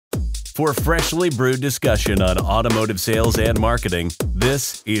For freshly brewed discussion on automotive sales and marketing,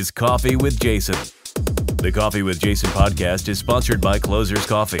 this is Coffee with Jason. The Coffee with Jason podcast is sponsored by Closer's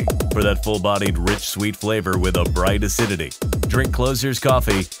Coffee. For that full-bodied, rich, sweet flavor with a bright acidity. Drink Closer's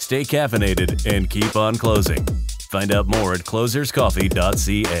Coffee, stay caffeinated, and keep on closing. Find out more at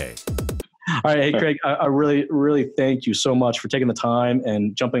closerscoffee.ca. All right, hey Craig, I really thank you so much for taking the time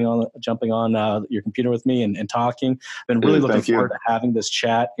and jumping on your computer with me and talking. I've been really looking forward to having this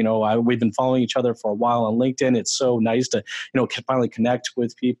chat. You know, we've been following each other for a while on LinkedIn. It's so nice to finally connect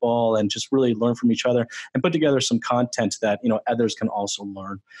with people and just really learn from each other and put together some content that others can also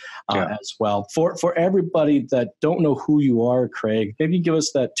learn as well. For everybody that don't know who you are, Craig, maybe give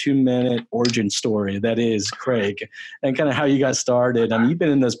us that 2-minute origin story that is Craig and kind of how you got started. I mean, you've been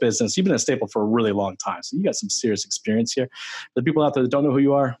in this business, you've been a staple for a really long time, so you got some serious experience here. The people out there that don't know who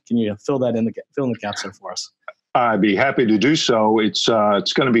you are, can you fill in the gaps there for us? I'd be happy to do so. It's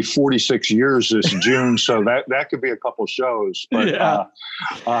going to be 46 years this June, so that could be a couple shows. But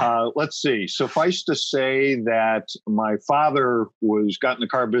let's see. Suffice to say that my father got in the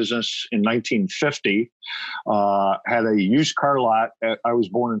car business in 1950. Had a used car lot. I was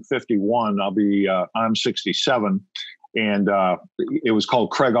born in 51. I'm 67. And it was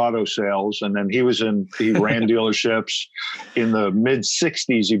called Craig Auto Sales. And then he ran dealerships. In the mid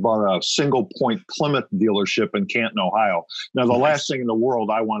 60s, he bought a single point Plymouth dealership in Canton, Ohio. Now, the last thing in the world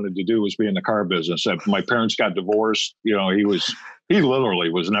I wanted to do was be in the car business. My parents got divorced. He literally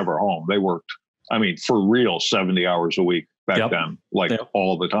was never home. They worked, for real, 70 hours a week back then,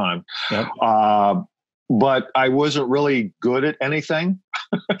 all the time. Yep. But I wasn't really good at anything.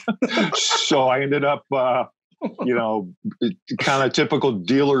 So I ended up, kind of typical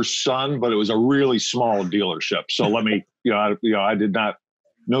dealer's son, but it was a really small dealership. So I did not,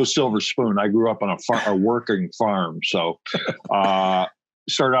 no silver spoon. I grew up on a working farm. So,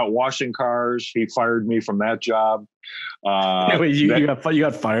 started out washing cars. He fired me from that job. Wait, you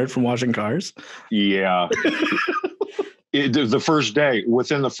got fired from washing cars? Yeah. The first day,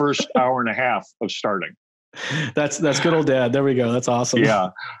 within the first hour and a half of starting. That's good old dad. There we go. That's awesome.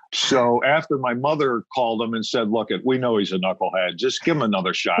 Yeah. So after my mother called him and said, look, we know he's a knucklehead. Just give him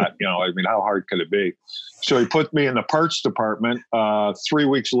another shot. How hard could it be? So he put me in the parts department. 3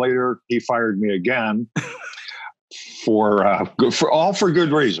 weeks later, he fired me again for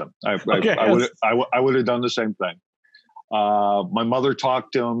good reason. I would have done the same thing. My mother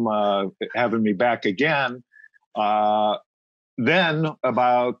talked to him, having me back again. Then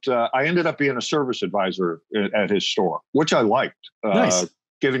I ended up being a service advisor at his store, which I liked, nice.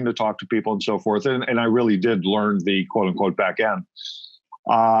 Getting to talk to people and so forth. And I really did learn the quote unquote back end.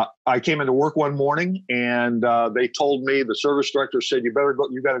 I came into work one morning and they told me, the service director said, you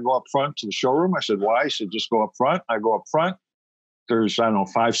got to go up front to the showroom. I said, why? He said, just go up front. I go up front. There's,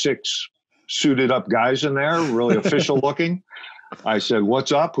 5, 6 suited up guys in there, really official looking. I said,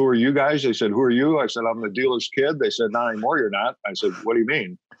 what's up? Who are you guys? They said, who are you? I said, I'm the dealer's kid. They said, not anymore, you're not. I said, what do you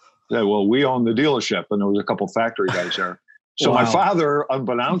mean? They said, well, we own the dealership. And there was a couple factory guys there. So My father,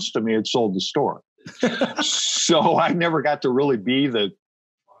 unbeknownst to me, had sold the store. So I never got to really be the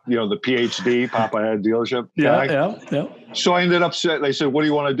PhD, Papa had a dealership guy. Yeah. So I ended up, they said, what do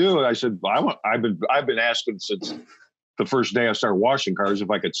you want to do? And I said, I've been asking since the first day I started washing cars if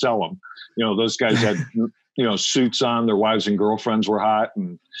I could sell them. Those guys had suits on, their wives and girlfriends were hot,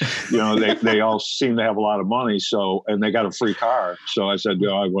 and they all seem to have a lot of money. So, and they got a free car. So I said,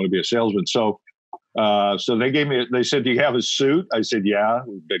 I want to be a salesman. So they said, do you have a suit? I said, yeah. It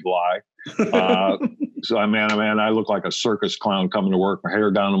was a big lie. So I look like a circus clown coming to work, my hair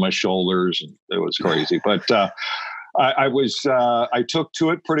down to my shoulders, and it was crazy. But I took to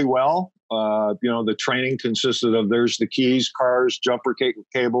it pretty well. The training consisted of, there's the keys, cars, jumper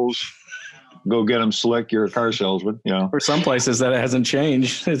cables. Go get them slick. You're a car salesman. For some places that it hasn't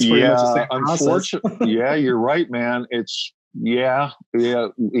changed. It's pretty much the same unfortunately. Yeah, you're right, man. It's yes.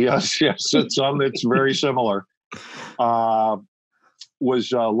 It's very similar.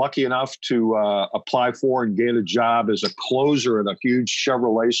 Was lucky enough to apply for and get a job as a closer at a huge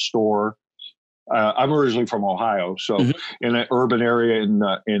Chevrolet store. I'm originally from Ohio, so in an urban area in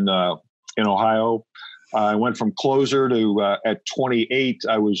Ohio. I went from closer to, at 28,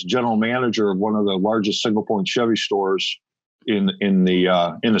 I was general manager of one of the largest single point Chevy stores in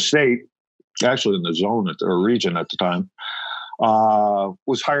the state, actually in the zone or region at the time.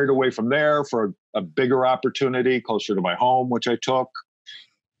 Was hired away from there for a bigger opportunity closer to my home, which I took.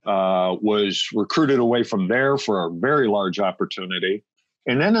 Was recruited away from there for a very large opportunity.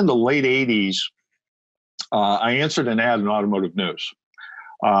 And then in the late 80s, I answered an ad in Automotive News.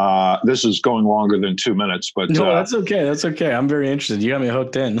 This is going longer than 2 minutes, but no, that's okay. That's okay. I'm very interested. You got me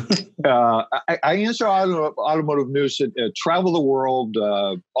hooked in. I answer automotive news, travel the world,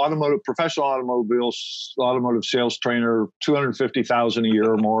 professional automotive sales trainer, 250,000 a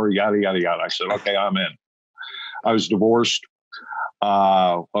year or more, yada, yada, yada. I said, okay, I'm in. I was divorced.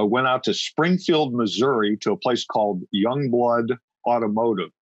 I went out to Springfield, Missouri to a place called Youngblood Automotive,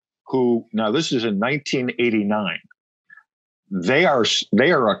 now this is in 1989. They are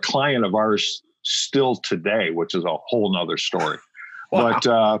a client of ours still today, which is a whole nother story. Wow.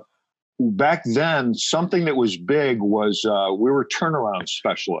 But back then, something that was big was we were turnaround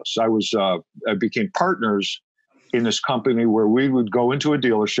specialists. I became partners in this company where we would go into a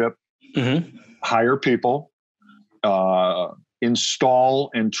dealership, hire people, install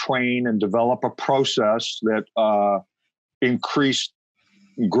and train and develop a process that increased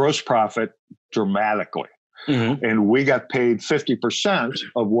gross profit dramatically. And we got paid 50%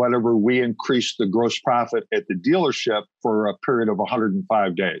 of whatever we increased the gross profit at the dealership for a period of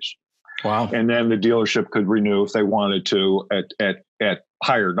 105 days. Wow. And then the dealership could renew if they wanted to at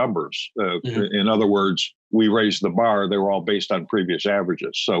higher numbers. In other words, we raised the bar. They were all based on previous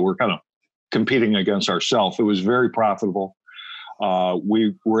averages. So we're kind of competing against ourselves. It was very profitable.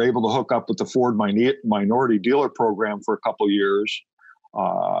 We were able to hook up with the Ford Minority Dealer Program for a couple of years,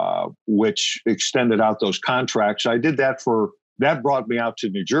 which extended out those contracts. I did that that brought me out to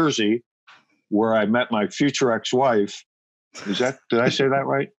New Jersey, where I met my future ex-wife. Did I say that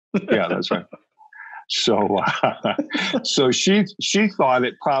right? Yeah, that's right. So, so she thought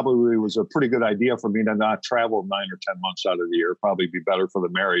it probably was a pretty good idea for me to not travel 9 or 10 months out of the year. Probably be better for the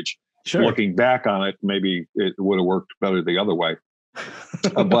marriage. Sure. Looking back on it, maybe it would have worked better the other way.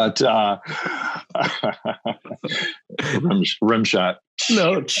 But rim shot.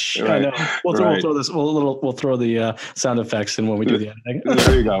 No, right. I know. We'll throw this. We'll throw the sound effects in when we do the editing.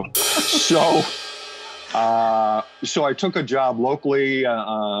 There you go. So I took a job locally,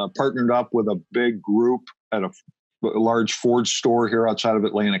 partnered up with a big group at a large Ford store here outside of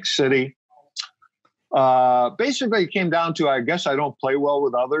Atlantic City. Basically, it came down to, I guess I don't play well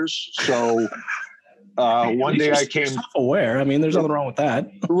with others. So one day I came self-aware. I mean, there's nothing wrong with that.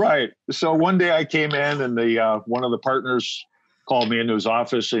 Right. So one day I came in and one of the partners called me into his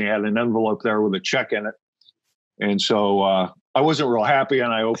office and he had an envelope there with a check in it. And so I wasn't real happy,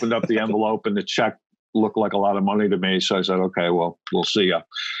 and I opened up the envelope and the check looked like a lot of money to me. So I said, okay, well, we'll see ya.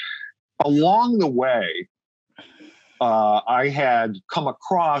 Along the way, I had come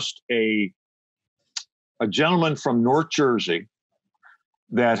across a gentleman from North Jersey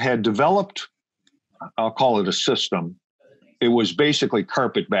that had developed, I'll call it a system. It was basically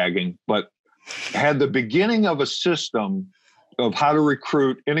carpetbagging, but had the beginning of a system of how to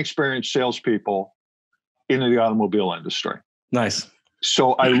recruit inexperienced salespeople into the automobile industry. Nice.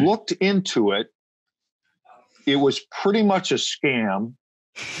 So I looked into it. It was pretty much a scam.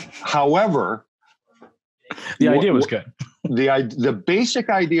 However, the idea was good. The basic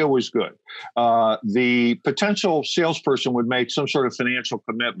idea was good. The potential salesperson would make some sort of financial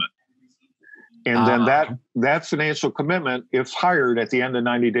commitment. And then that financial commitment, if hired at the end of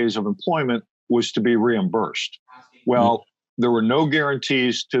 90 days of employment, was to be reimbursed. Well, there were no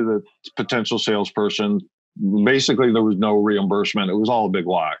guarantees to the potential salesperson. Basically, there was no reimbursement. It was all a big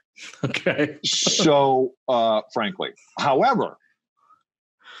lie. Okay. So, frankly, however,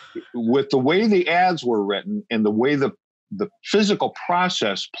 with the way the ads were written and the way the physical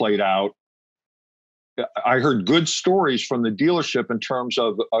process played out, I heard good stories from the dealership in terms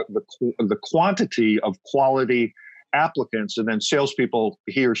of the quantity of quality applicants and then salespeople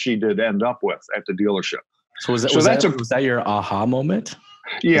he or she did end up with at the dealership. So was that your aha moment?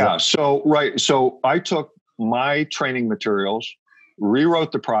 Yeah. So I took my training materials,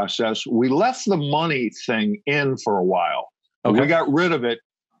 rewrote the process. We left the money thing in for a while. Okay. We got rid of it.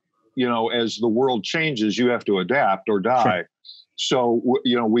 You know, as the world changes, you have to adapt or die. Sure. So,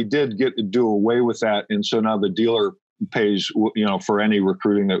 we did do away with that. And so now the dealer pays, for any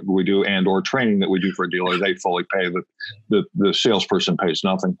recruiting that we do and or training that we do for a dealer, they fully pay. The salesperson pays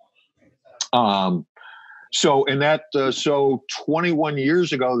nothing. So 21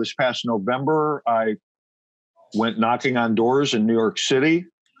 years ago, this past November, I went knocking on doors in New York City,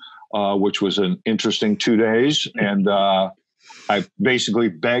 which was an interesting 2 days. And I basically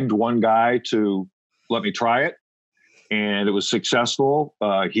begged one guy to let me try it. And it was successful.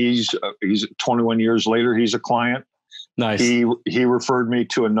 He's 21 years later, he's a client. Nice. He referred me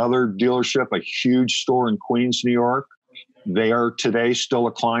to another dealership, a huge store in Queens, New York. They are today still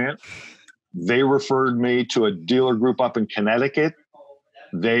a client. They referred me to a dealer group up in Connecticut.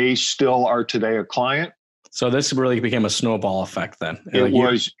 They still are today a client. So this really became a snowball effect then.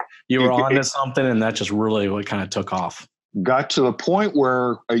 You were onto something, and that just really kind of took off. Got to the point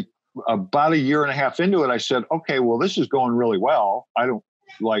where about a year and a half into it, I said, okay, well, this is going really well.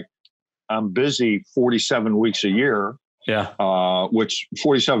 I'm busy 47 weeks a year. Yeah. Which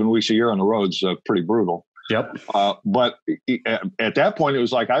 47 weeks a year on the road's pretty brutal. Yep. But at that point, it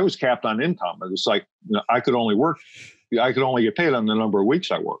was like I was capped on income. It was like I could only get paid on the number of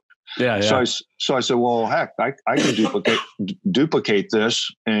weeks I worked. Yeah. So I said, well, heck, I can duplicate this.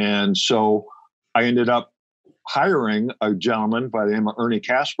 And so I ended up hiring a gentleman by the name of Ernie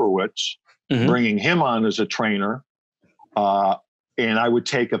Kasperwitz, bringing him on as a trainer. And I would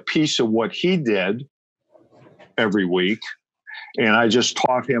take a piece of what he did every week, and I just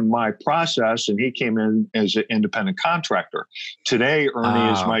taught him my process, and he came in as an independent contractor. Today,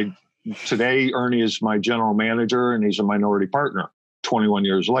 Ernie is my general manager, and he's a minority partner 21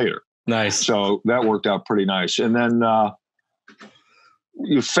 years later. Nice. So that worked out pretty nice. And then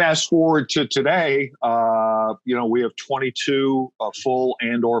you fast forward to today, we have 22 full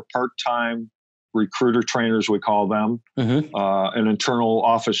and or part-time recruiter trainers, we call them, an internal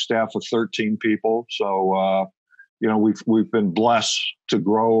office staff of 13 people. So, we've been blessed to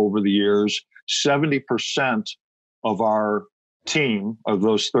grow over the years. 70% of our team, of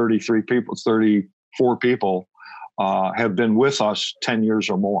those 34 people, have been with us 10 years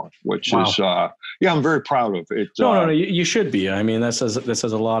or more, which is, I'm very proud of it. No, you should be. I mean, that says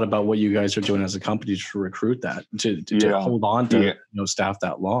a lot about what you guys are doing as a company to recruit that, to hold on to staff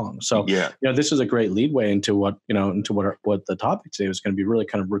that long. So, this is a great leadway into what the topic today was going to be, really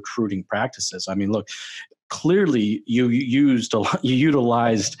kind of recruiting practices. I mean, look, clearly you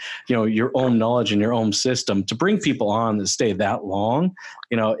utilized your own knowledge and your own system to bring people on to stay that long.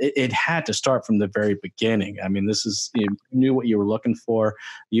 It had to start from the very beginning. I mean, you knew what you were looking for.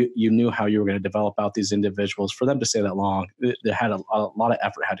 You knew how you were going to develop out these individuals. For them to stay that long, there had a lot of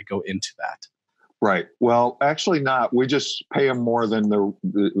effort had to go into that. Right. Well, actually not. We just pay them more than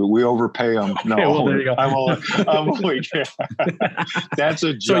we overpay them. No, okay, well, there you go. I'm only that's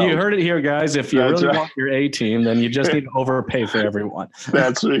a joke. So you heard it here, guys. If you really want your A team, then you just need to overpay for everyone.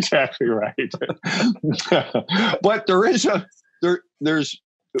 That's exactly right. But there's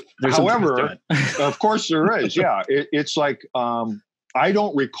however, of course there is. Yeah. It's like, I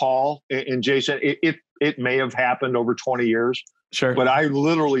don't recall, and Jason, it may have happened over 20 years. Sure. But I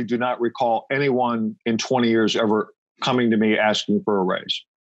literally do not recall anyone in 20 years ever coming to me asking for a raise.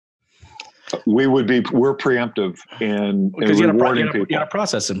 We're preemptive in rewarding people. You got a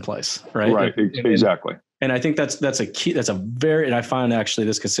process in place, right? Right, exactly. And I think that's a key. And I find actually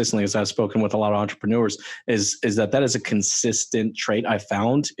this consistently, as I've spoken with a lot of entrepreneurs, is that is a consistent trait I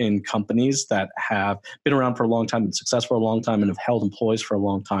found in companies that have been around for a long time, been successful for a long time, and have held employees for a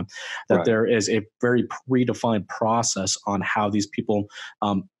long time. That there is a very predefined process on how these people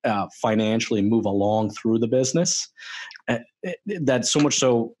financially move along through the business. That's so much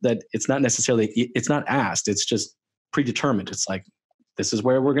so that it's not asked. It's just predetermined. It's like, this is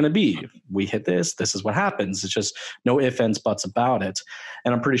where we're going to be. If we hit this is what happens. It's just no ifs, ands, buts about it.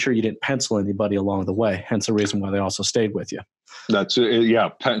 And I'm pretty sure you didn't pencil anybody along the way. Hence the reason why they also stayed with you. That's yeah.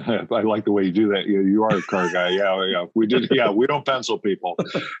 I like the way you do that. You are a car guy. Yeah. We did. Yeah. We don't pencil people.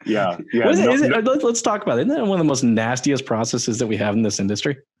 Yeah. Let's talk about it. Isn't that one of the most nastiest processes that we have in this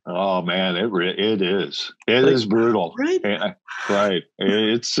industry? Oh man, it is. It is brutal. Right. Right.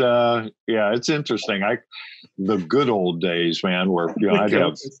 It's it's interesting. The good old days, man, where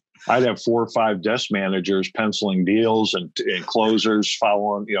I'd have 4 or 5 desk managers penciling deals and closers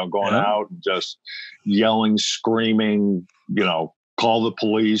following, going out and just yelling, screaming, call the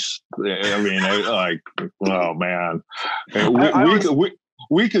police. I mean, oh man,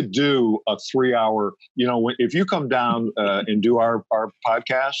 we could do a 3-hour, if you come down and do our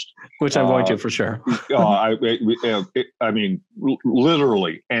podcast, which I'm going to for sure. I mean,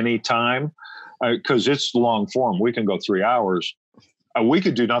 literally any time, because it's long form. We can go 3 hours. We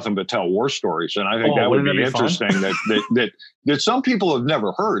could do nothing but tell war stories, and I think that would be interesting. that some people have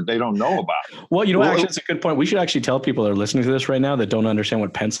never heard. They don't know about. Well, actually, it's a good point. We should actually tell people that are listening to this right now that don't understand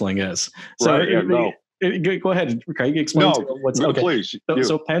what penciling is. So go ahead, Craig. Explain what's okay. Please.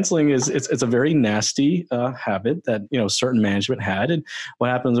 So penciling it's a very nasty habit that certain management had, and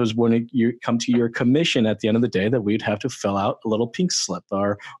what happens is when you come to your commission at the end of the day, that we'd have to fill out a little pink slip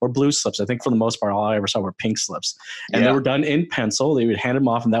or blue slips. I think for the most part, all I ever saw were pink slips, and they were done in pencil. They would hand them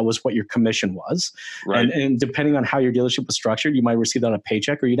off, and that was what your commission was. Right. And depending on how your dealership was structured, you might receive that on a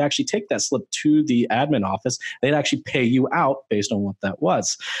paycheck, or you'd actually take that slip to the admin office. They'd actually pay you out based on what that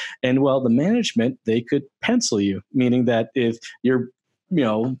was. And the management, they could pencil you, meaning that if you're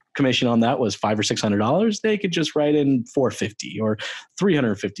commission on that was $500 or $600, they could just write in $450 or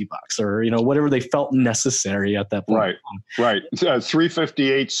 $350 or, whatever they felt necessary at that point. Right.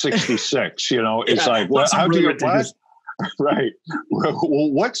 358.66, it's like, well, how do you, what? Right.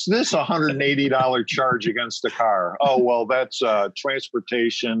 Well, what's this $180 charge against the car? Oh, well, that's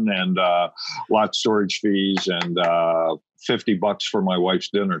transportation and lot storage fees and $50 for my wife's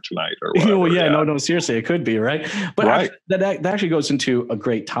dinner tonight or whatever. Well, no, seriously, it could be, right? But right. That actually goes into a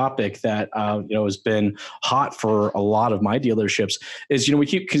great topic that, has been hot for a lot of my dealerships is, we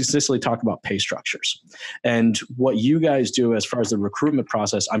keep consistently talking about pay structures and what you guys do as far as the recruitment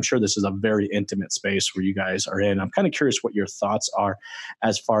process. I'm sure this is a very intimate space where you guys are in. I'm kind of curious what your thoughts are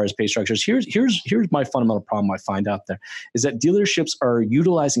as far as pay structures. Here's my fundamental problem I find out there is that dealerships are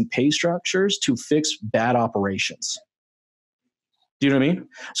utilizing pay structures to fix bad operations. Do you know what I mean?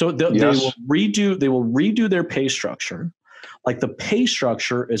 So they will redo their pay structure. Like the pay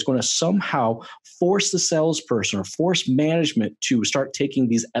structure is going to somehow force the salesperson or force management to start taking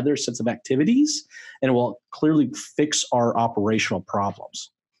these other sets of activities, and it will clearly fix our operational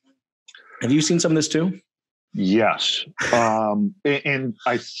problems. Have you seen some of this too? Yes. And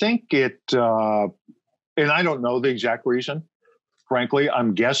I think and I don't know the exact reason. Frankly,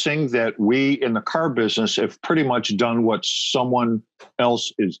 I'm guessing that we in the car business have pretty much done what someone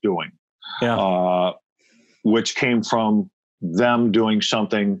else is doing, which came from them doing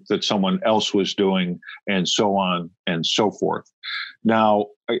something that someone else was doing, and so on and so forth. Now,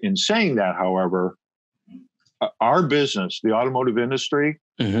 in saying that, however, our business, the automotive industry,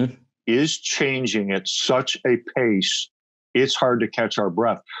 is changing at such a pace, it's hard to catch our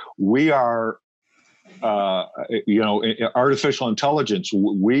breath. We are artificial intelligence,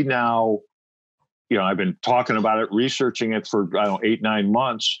 we now, I've been talking about it, researching it for 8-9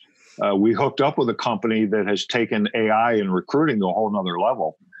 months. We hooked up with a company that has taken AI and recruiting to a whole nother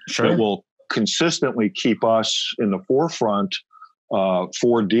level. Sure. That will consistently keep us in the forefront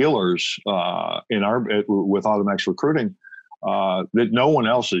for dealers with Automax Recruiting that no one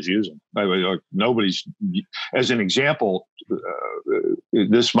else is using. Nobody's, as an example,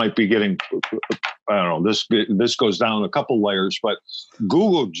 this might be getting, I don't know, this goes down a couple layers, but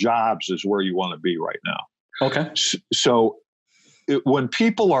Google Jobs is where you want to be right now. Okay. So when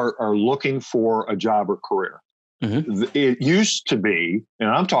people are looking for a job or career, it used to be, and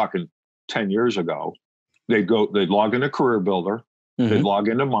I'm talking 10 years ago, they'd log into Career Builder, they'd log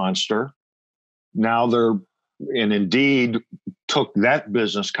into Monster. Now and Indeed took that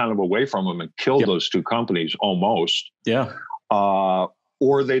business kind of away from them and killed those two companies almost. Yeah.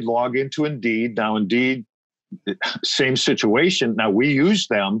 Or they'd log into Indeed. Now, Indeed, same situation. Now we use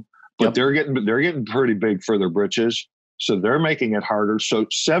them, but they're getting pretty big for their britches, so they're making it harder. So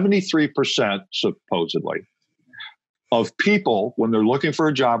 73% supposedly of people, when they're looking for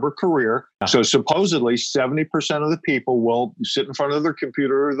a job or career, so supposedly 70% of the people will sit in front of their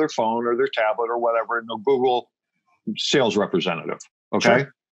computer or their phone or their tablet or whatever, and they'll Google sales representative. Okay.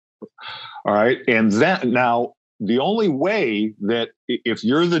 Sure. All right. And that now, the only way that if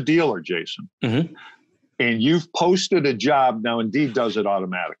you're the dealer, Jason, and you've posted a job, now Indeed does it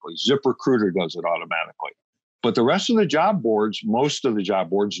automatically. ZipRecruiter does it automatically. But the rest of the job boards, most of the job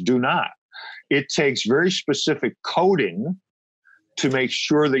boards do not. It takes very specific coding to make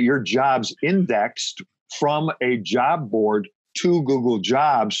sure that your job's indexed from a job board to Google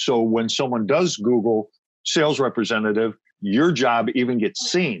Jobs. So when someone does Google sales representative, your job even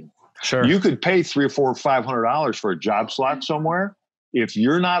gets seen. Sure. You could pay $300 or $400 or $500 for a job slot somewhere. If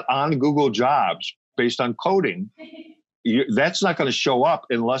you're not on Google Jobs based on coding, that's not going to show up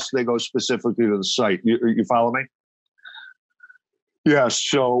unless they go specifically to the site. You follow me? Yeah.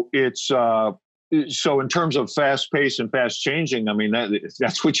 So it's so in terms of fast pace and fast changing, I mean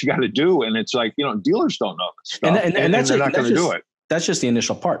that's what you got to do. And it's like dealers don't know this stuff, and they're not going to do it. That's just the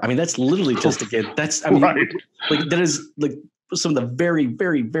initial part. I mean, that's literally just to get. That's I mean, right. Like that is like some of the very,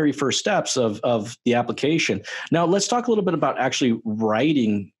 very, very first steps of the application. Now, let's talk a little bit about actually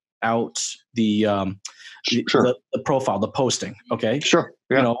writing out the profile, the posting. Okay. Sure.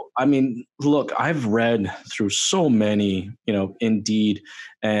 Yeah. I mean, look, I've read through so many, Indeed,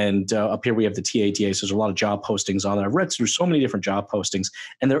 and up here we have the TATA. So there's a lot of job postings on there. I've read through so many different job postings,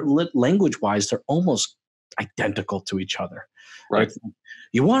 and they're language-wise, they're almost identical to each other. Right. Like,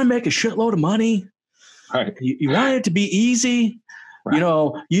 you want to make a shitload of money? Right. You want it to be easy? Right.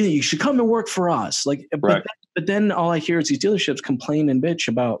 You should come to work for us. Like, right. But then all I hear is these dealerships complain and bitch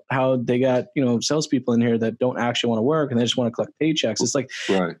about how they got, salespeople in here that don't actually want to work and they just want to collect paychecks. It's like,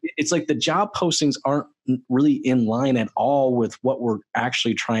 It's like the job postings aren't really in line at all with what we're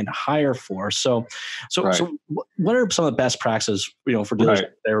actually trying to hire for. So what are some of the best practices, for dealers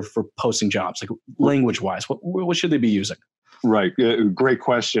there for posting jobs, like language wise? What should they be using? Right. Great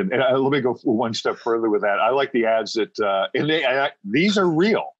question. And let me go one step further with that. I like the ads that, these are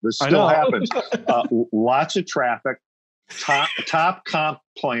real. This still happens. Lots of traffic, top comp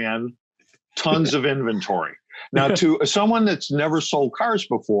plan, tons of inventory. Now, to someone that's never sold cars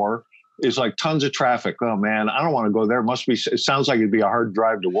before, is like tons of traffic. Oh man, I don't want to go there. It sounds like it'd be a hard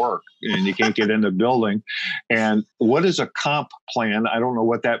drive to work and you can't get in the building. And what is a comp plan? I don't know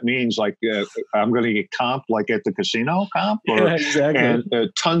what that means. Like I'm going to get comp like at the casino comp? Yeah, exactly.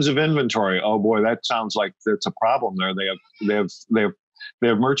 And tons of inventory. Oh boy, that sounds like that's a problem there. They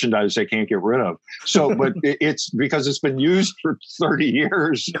have merchandise they can't get rid of. So, but it's because it's been used for 30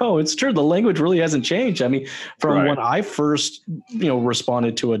 years. No, it's true. The language really hasn't changed. I mean, from when I first,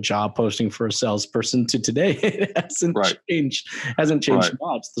 responded to a job posting for a salesperson to today, it hasn't changed. Hasn't changed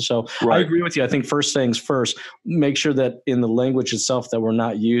much. So I agree with you. I think first things first, make sure that in the language itself that we're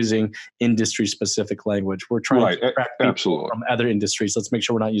not using industry specific language. We're trying to attract people from other industries. Let's make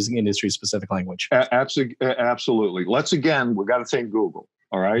sure we're not using industry specific language. Absolutely. We got to think Google.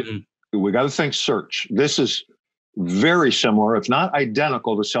 All right. Mm-hmm. We got to think search. This is very similar, if not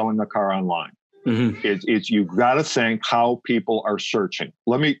identical, to selling a car online. Mm-hmm. It's you've got to think how people are searching.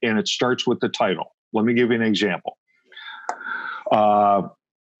 And it starts with the title. Let me give you an example.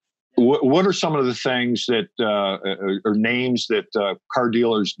 What are some of the things that or names that car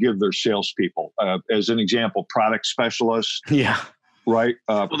dealers give their salespeople? As an example, product specialist. Yeah. Right.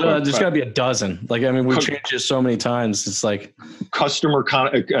 There's got to be a dozen. Like, I mean, we changed it so many times. It's like customer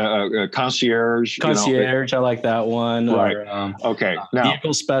concierge. Concierge. I like that one. Right. Or, okay. Now,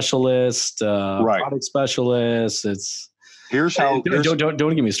 vehicle specialist, product specialist. Here's how. Don't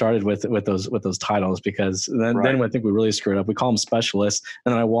get me started with those titles, because then I think we really screwed up. We call them specialists,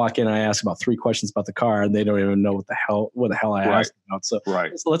 and then I walk in and I ask about 3 questions about the car, and they don't even know what the hell I asked about. So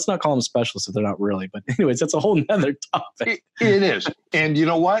let's not call them specialists if they're not really. But anyways, that's a whole nother topic. It is, and you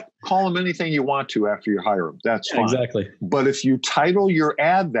know what? Call them anything you want to after you hire them. That's fine. Exactly. But if you title your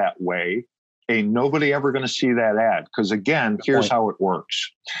ad that way, ain't nobody ever going to see that ad, because again, here's how it works.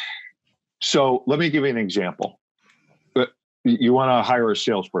 So let me give you an example. You want to hire a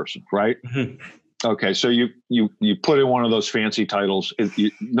salesperson, right? Mm-hmm. Okay, so you put in one of those fancy titles.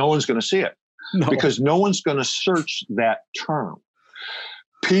 No one's going to see it because no one's going to search that term.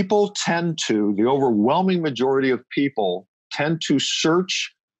 People the overwhelming majority of people tend to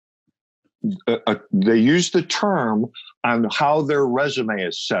search. They use the term on how their resume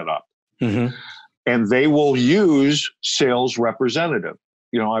is set up, and they will use sales representative.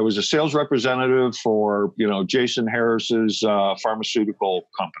 I was a sales representative for, Jason Harris's pharmaceutical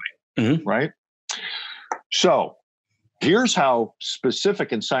company, right? So here's how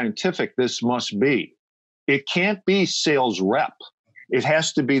specific and scientific this must be. It can't be sales rep. It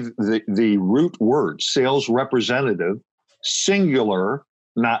has to be the root word, sales representative, singular,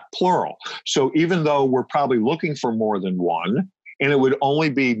 not plural. So even though we're probably looking for more than one, and it would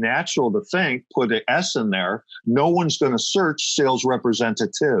only be natural to think, put an S in there, no one's going to search sales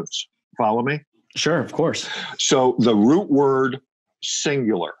representatives. Follow me? Sure, of course. So the root word,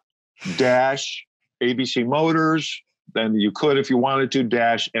 singular, dash ABC Motors, then you could, if you wanted to,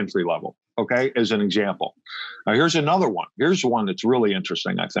 dash entry level, okay, as an example. Now, here's another one. Here's one that's really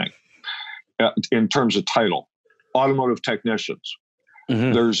interesting, I think, in terms of title. Automotive technicians.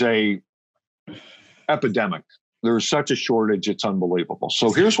 Mm-hmm. There's a epidemic. There's such a shortage, it's unbelievable.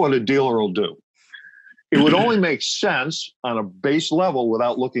 So here's what a dealer will do. It would only make sense on a base level,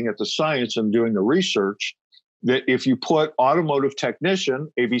 without looking at the science and doing the research, that if you put automotive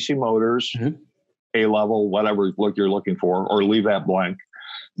technician, ABC Motors, A level, whatever you're looking for, or leave that blank,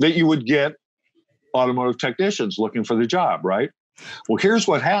 that you would get automotive technicians looking for the job, right? Well, here's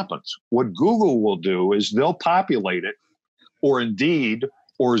what happens. What Google will do is they'll populate it, or Indeed,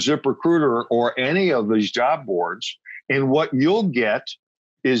 or ZipRecruiter, or any of these job boards. And what you'll get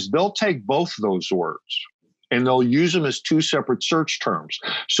is they'll take both those words and they'll use them as 2 separate search terms.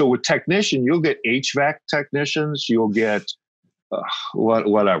 So with technician, you'll get HVAC technicians, you'll get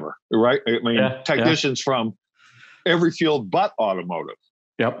whatever, right? I mean, technicians from every field but automotive.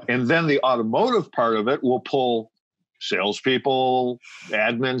 Yep. And then the automotive part of it will pull salespeople,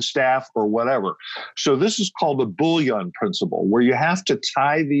 admin staff, or whatever. So this is called the Boolean principle, where you have to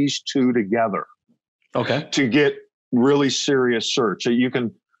tie these 2 together, to get really serious search. So you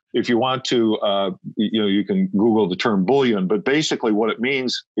can if you want to, you can Google the term bullion, but basically what it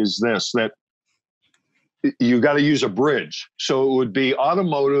means is this, that you got to use a bridge. So it would be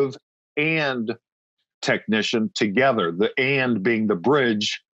automotive and technician together, the and being the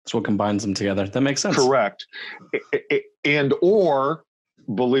bridge. That's what combines them together. That makes sense. Correct. And or,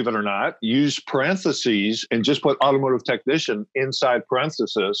 believe it or not, use parentheses and just put automotive technician inside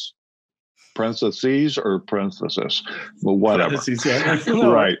parentheses or parenthesis, but whatever. Yeah.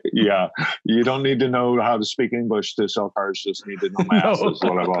 Right. Yeah. You don't need to know how to speak English to sell cars, just need to know math is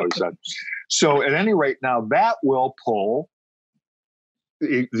what I've always said. So at any rate, now that will pull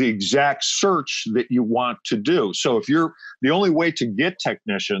the exact search that you want to do. So if you're, the only way to get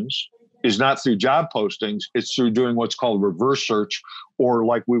technicians is not through job postings, it's through doing what's called reverse search, or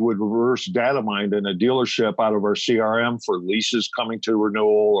like we would reverse data mine in a dealership out of our CRM for leases coming to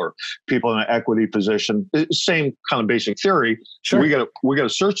renewal or people in an equity position. Same kind of basic theory. Sure. We got to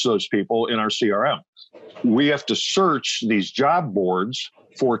search those people in our CRM. We have to search these job boards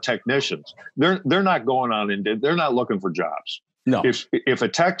for technicians. They're not going on and they're not looking for jobs. No. If a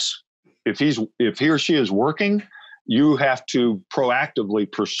tech's, if he or she is working, you have to proactively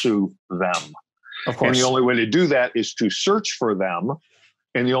pursue them. Of course. And the only way to do that is to search for them.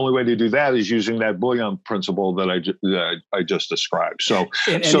 And the only way to do that is using that bullion principle that I just described. So,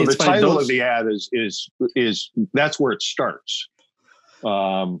 and the title of the ad is that's where it starts.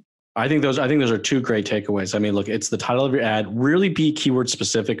 I think those are two great takeaways. I mean, look, it's the title of your ad, really be keyword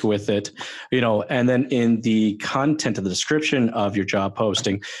specific with it, and then in the content of the description of your job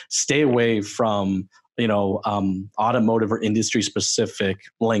posting, stay away from automotive or industry specific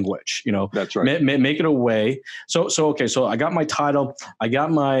language, That's right. Make it away. So I got my title, I got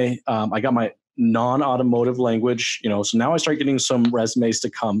my non-automotive language, so now I start getting some resumes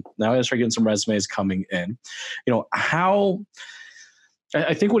coming in,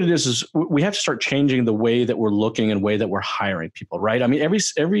 I think what it is we have to start changing the way that we're looking and the way that we're hiring people, right? I mean, every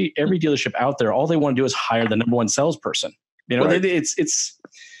dealership out there, all they want to do is hire the number one salesperson. Right. It's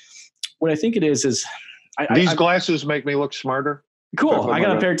what I think it is these glasses make me look smarter. Cool. I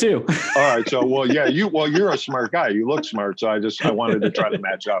got a pair too. All right. So, you're a smart guy. You look smart. So I wanted to try to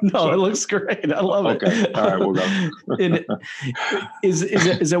match up. No, it looks great. I love it. Okay. All right. We'll go.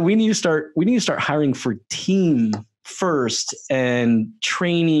 Is that we need to start hiring for team first and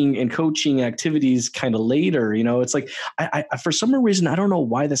training and coaching activities kind of later. It's like, I for some reason, I don't know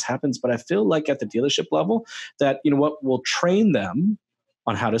why this happens, but I feel like at the dealership level that, we'll train them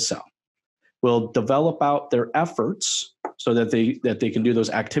on how to sell. We'll develop out their efforts so that they can do those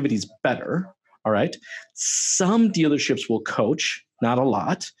activities better. All right. Some dealerships will coach, not a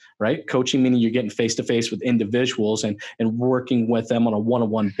lot, right? Coaching meaning you're getting face-to-face with individuals and working with them on a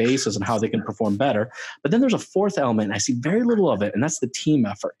one-on-one basis and how they can perform better. But then there's a fourth element, and I see very little of it, and that's the team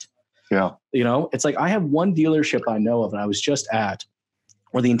effort. Yeah. It's like I have one dealership I know of, and I was just at,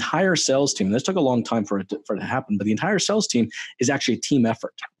 where the entire sales team, this took a long time for it to happen, but the entire sales team is actually a team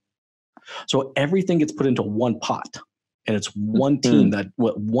effort. So everything gets put into one pot. And it's one team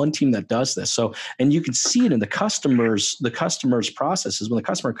that does this. So, and you can see it in the customer's processes. When the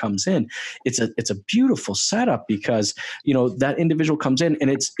customer comes in, it's a beautiful setup because, that individual comes in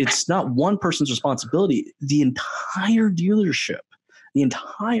and it's not one person's responsibility. The entire dealership, the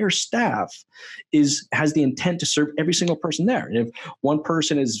entire staff has the intent to serve every single person there. And if one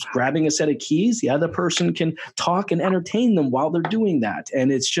person is grabbing a set of keys, the other person can talk and entertain them while they're doing that.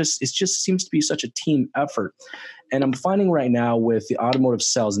 And it just seems to be such a team effort. And I'm finding right now with the automotive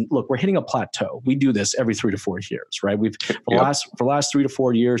sales, and look, we're hitting a plateau. We do this every 3 to 4 years, right? For the last 3 to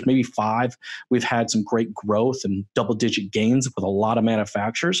 4 years, maybe 5, we've had some great growth and double-digit gains with a lot of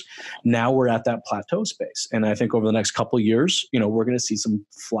manufacturers. Now we're at that plateau space, and I think over the next couple of years, we're going to see some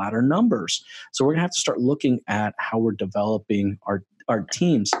flatter numbers. So we're going to have to start looking at how we're developing our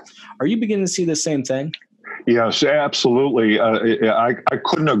teams. Are you beginning to see the same thing? Yes, absolutely. I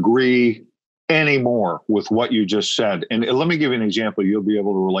couldn't agree anymore with what you just said. And let me give you an example you'll be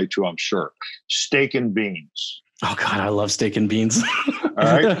able to relate to, I'm sure. Steak and beans. Oh God, I love steak and beans. All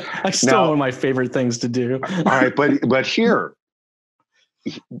right. I still one of my favorite things to do. All right, but here,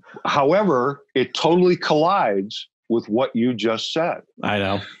 however, it totally collides with what you just said. I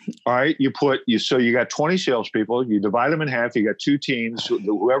know. All right, so you got 20 salespeople, you divide them in half, you got 2 teams,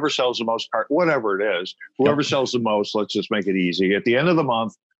 whoever sells the most car, whatever it is, whoever sells the most, let's just make it easy. At the end of the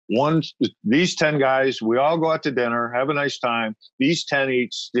month, these 10 guys, we all go out to dinner, have a nice time. These 10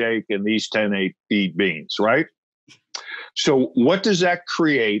 eat steak and these 10 eat beans, right? So what does that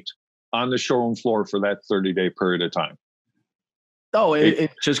create on the showroom floor for that 30-day period of time? Oh,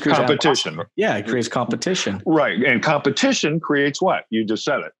 it just creates competition. Yeah, it creates competition. Right. And competition creates what? You just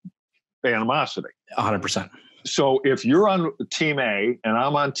said it. Animosity. 100%. So if you're on team A and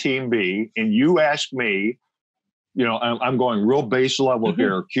I'm on team B and you ask me, I'm going real base level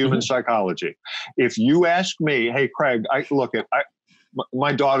here, human psychology. If you ask me, hey, Craig,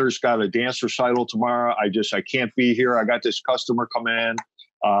 my daughter's got a dance recital tomorrow. I can't be here. I got this customer come in.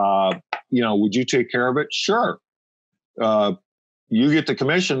 Would you take care of it? Sure. You get the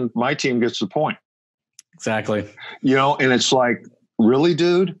commission. My team gets the point. Exactly. And it's like, really,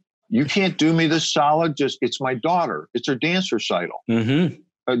 dude? You can't do me this solid. It's my daughter. It's her dance recital.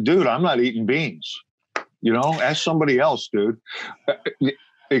 Dude, I'm not eating beans. Ask somebody else, dude.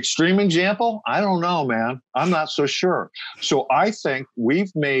 Extreme example? I don't know, man. I'm not so sure. So I think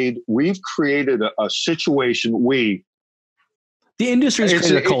we've created a situation. The industry's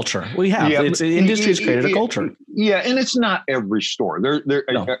created a culture. We have. Yeah, the industry's created a culture. Yeah, and it's not every store. No.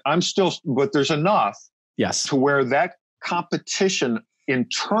 But there's enough. Yes. To where that competition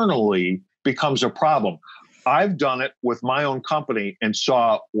internally becomes a problem. I've done it with my own company and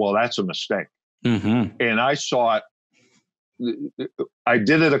saw, well, that's a mistake. And I saw it. I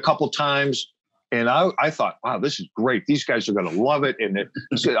did it a couple times, and I thought, wow, this is great. These guys are going to love it. And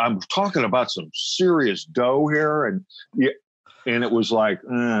I'm talking about some serious dough here, and it was like,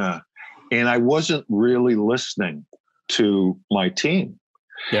 and I wasn't really listening to my team.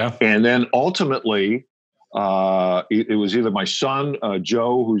 Yeah. And then ultimately, it was either my son,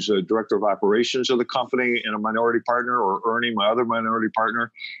 Joe, who's a director of operations of the company and a minority partner, or Ernie, my other minority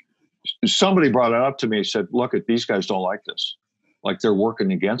partner. Somebody brought it up to me and said, look, these guys don't like this. Like, they're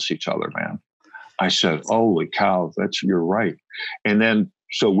working against each other, man. I said, holy cow, you're right. And then,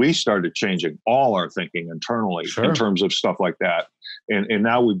 so we started changing all our thinking internally in terms of stuff like that. And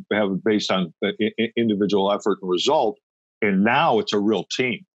now we have it based on individual effort and result. And now it's a real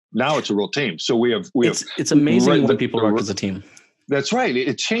team. So we have. It's amazing when people work as a team. That's right.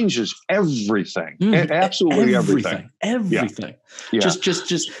 It changes everything. Absolutely everything. Everything. Yeah.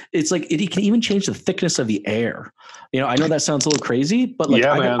 Just. It's like it can even change the thickness of the air. I know that sounds a little crazy, but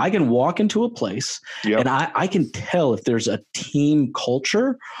I can walk into a place and I can tell if there's a team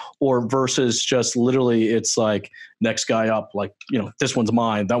culture or versus just literally it's like next guy up, like, this one's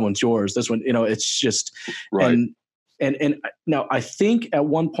mine, that one's yours, this one, it's just right. And now I think at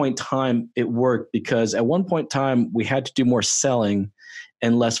one point in time it worked because at one point in time we had to do more selling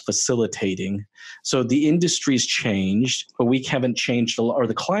and less facilitating. So the industry's changed, but we haven't changed, or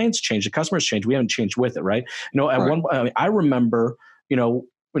the clients changed, the customers changed. We haven't changed with it, right? I remember,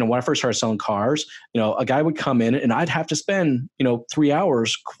 when I first started selling cars, a guy would come in and I'd have to spend, 3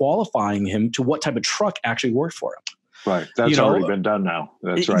 hours qualifying him to what type of truck actually worked for him. Right. That's already been done now.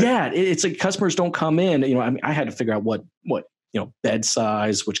 That's right. Yeah. It's like customers don't come in, I had to figure out what bed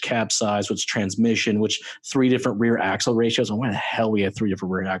size, which cab size, which transmission, which 3 different rear axle ratios. And why the hell we had 3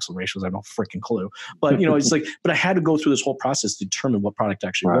 different rear axle ratios? I have no freaking clue. But, it's like, but I had to go through this whole process to determine what product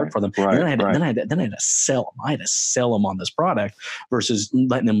actually worked for them. Right, and then I had to sell them. I had to sell them on this product versus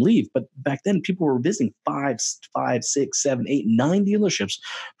letting them leave. But back then people were visiting 5, 6, 7, 8, 9 dealerships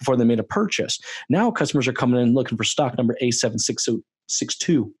before they made a purchase. Now customers are coming in looking for stock number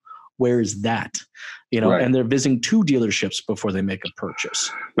A762. Where is that? Right. And they're visiting 2 dealerships before they make a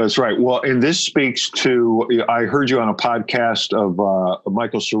purchase. That's right. Well, and this speaks to, I heard you on a podcast of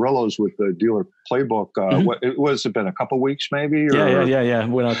Michael Cirillo's with the Dealer Playbook. What has it been, a couple of weeks maybe? Yeah.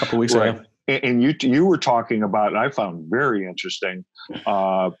 Went on a couple of weeks ago. And you were talking about, and I found very interesting,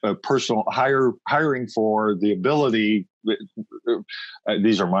 personal hiring for the ability.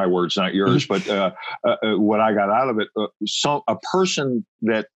 These are my words, not yours, but what I got out of it, a person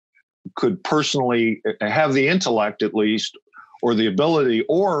that could personally have the intellect, at least, or the ability,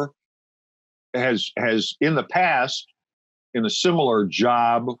 or has in the past, in a similar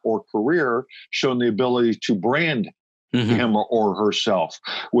job or career, shown the ability to brand him or herself,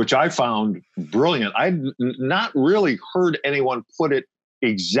 which I found brilliant. I'd not really heard anyone put it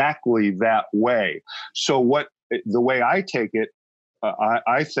exactly that way. So the way I take it,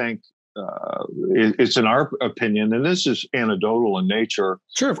 I think it's in our opinion, and this is anecdotal in nature.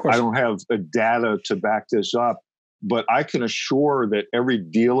 Sure, of course. I don't have data to back this up, but I can assure that every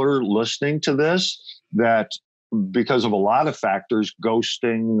dealer listening to this, that because of a lot of factors,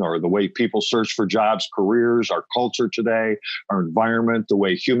 ghosting or the way people search for jobs, careers, our culture today, our environment, the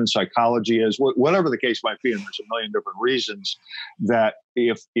way human psychology is, whatever the case might be, and there's a million different reasons, that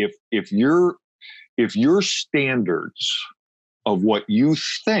if your standards of what you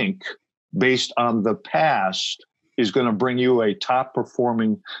think based on the past is going to bring you a top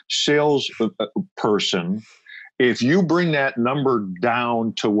performing sales person, if you bring that number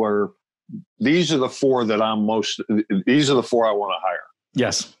down to where these are the four that these are the four I want to hire.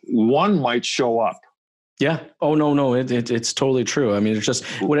 Yes. One might show up. Yeah. Oh, no. It's totally true. I mean, it's just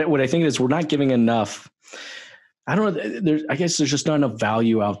what I think is we're not giving enough. I don't know. I guess there's just not enough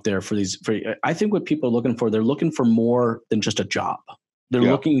value out there for these. I think what people are looking for, they're looking for more than just a job. They're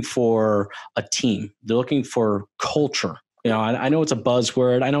looking for a team. They're looking for culture. You know, I know it's a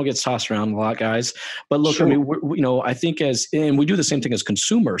buzzword. I know it gets tossed around a lot, guys. But look, sure. I mean, I think and we do the same thing as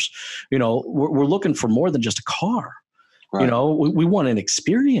consumers. You know, we're looking for more than just a car. Right. You know, we want an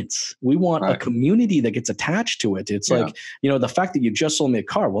experience. We want a community that gets attached to it. It's like, the fact that you just sold me a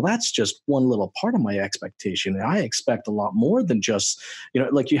car, well, that's just one little part of my expectation. And I expect a lot more than just,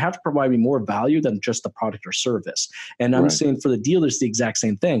 like you have to provide me more value than just the product or service. And I'm saying for the dealers, the exact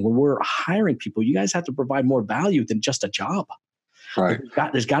same thing. When we're hiring people, you guys have to provide more value than just a job. Right.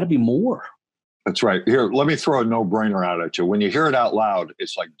 There's got to be more. That's right. Here, let me throw a no-brainer out at you. When you hear it out loud,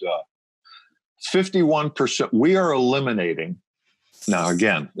 it's like, duh. 51%. We are eliminating now.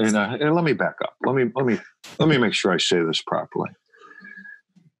 Again, and let me back up. Let me make sure I say this properly.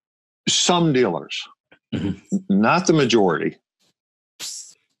 Some dealers, not the majority.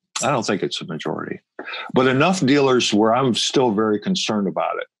 I don't think it's a majority, but enough dealers where I'm still very concerned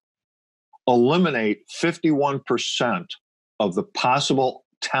about it. Eliminate 51% of the possible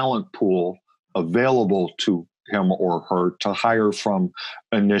talent pool available to him or her to hire from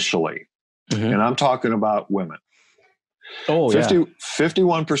initially. And I'm talking about women.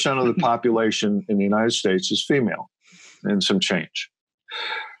 51% of the population in the United States is female and some change.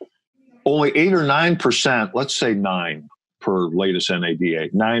 Only 8 or 9%, let's say 9 per latest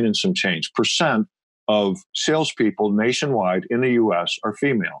NADA, 9 and some change percent of salespeople nationwide in the U.S. are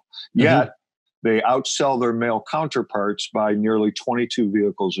female. Yet they outsell their male counterparts by nearly 22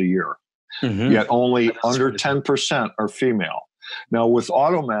 vehicles a year. Yet only under 10% are female. Now with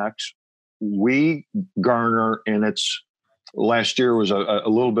Automax, we garner, and it's last year was a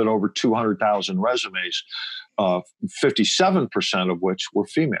little bit over 200,000 resumes, 57% of which were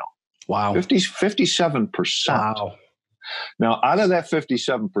female. Wow. 57%. Wow. Now, out of that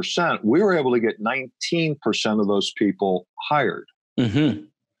 57%, we were able to get 19% of those people hired.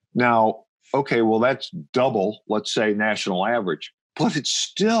 Now, okay, well, that's double, let's say, national average. But it's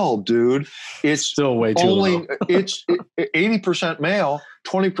still, dude, it's still way too low. It's 80% male,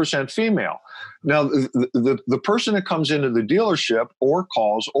 20% female. Now, the person that comes into the dealership or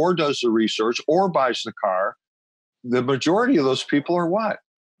calls or does the research or buys the car, the majority of those people are what?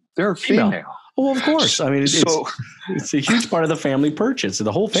 They're female. Well, of course. I mean, it's a huge part of the family purchase.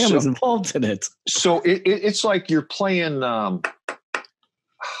 The whole family's involved in it. So it's like you're playing, I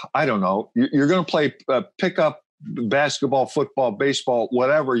don't know, you're going to play pickup basketball, football, baseball,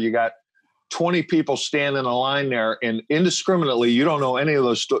 whatever. You got 20 people standing in a line there, and indiscriminately, you don't know any of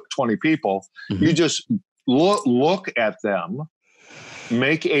those 20 people. You just look at them,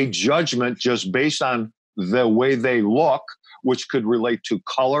 make a judgment just based on the way they look, which could relate to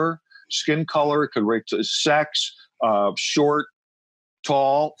color, skin color, it could relate to sex, short,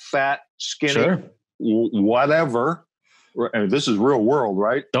 tall, fat, skinny, whatever. And this is real world,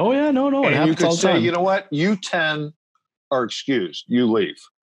 right? Oh yeah, no. And you could say, you know what? You 10 are excused. You leave.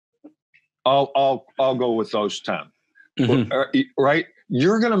 I'll go with those 10. Right?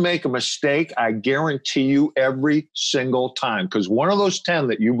 You're going to make a mistake. I guarantee you every single time, because one of those 10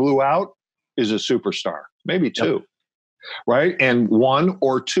 that you blew out is a superstar, maybe 2. Right? And 1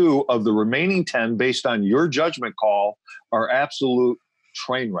 or 2 of the remaining 10, based on your judgment call, are absolute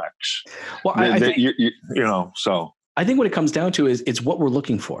train wrecks. Well, I think what it comes down to is it's what we're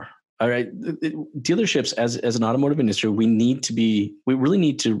looking for. All right. Dealerships as an automotive industry, we really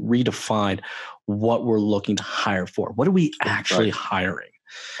need to redefine what we're looking to hire for. What are we actually hiring?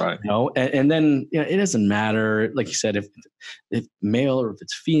 Right. And then it doesn't matter, like you said, if male or if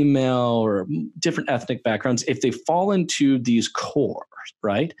it's female or different ethnic backgrounds, if they fall into these cores,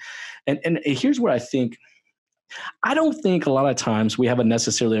 right? And here's what I think. I don't think a lot of times we have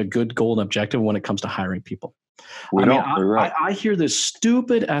necessarily a good goal and objective when it comes to hiring people. I hear this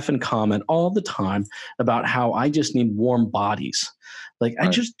stupid effing comment all the time about how I just need warm bodies. Like, I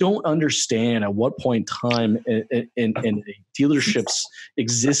just don't understand at what point in time in a dealership's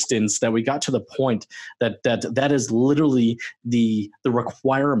existence that we got to the point that is literally the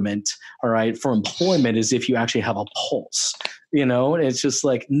requirement, all right, for employment is if you actually have a pulse. It's just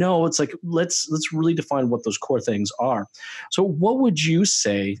like, no, it's like, let's really define what those core things are. So what would you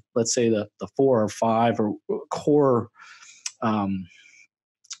say, let's say the 4 or 5 or core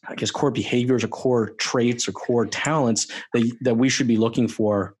I guess, core behaviors or core traits or core talents that we should be looking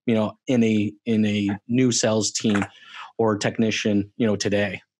for, in a new sales team or technician,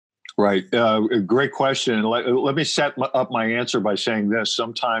 today? Right. Great question. Let me set up my answer by saying this.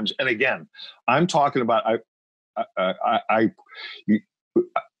 Sometimes, and again, I'm talking about I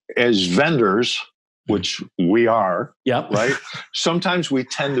as vendors, which we are, right? Sometimes we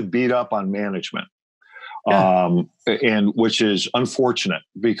tend to beat up on management, and which is unfortunate,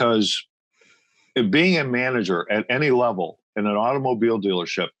 because being a manager at any level in an automobile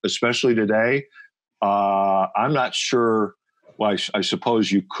dealership, especially today, I'm not sure. Well, I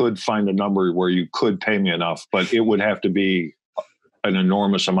suppose you could find a number where you could pay me enough, but it would have to be an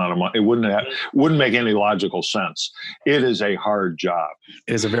enormous amount of money. It wouldn't make any logical sense. It is a hard job.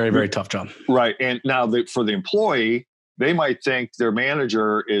 It is a very, very tough job. Right. And now for the employee, they might think their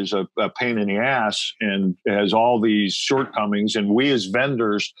manager is a pain in the ass and has all these shortcomings. And we as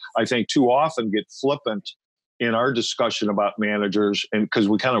vendors, I think, too often get flippant in our discussion about managers, and because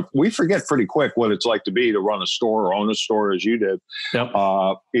we forget pretty quick what it's like to run a store or own a store, as you did. Yep.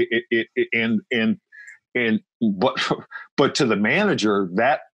 But to the manager,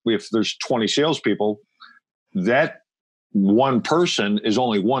 that if there's 20 salespeople, that one person is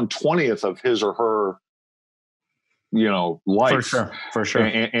only 1/20th of his or her, life. For sure.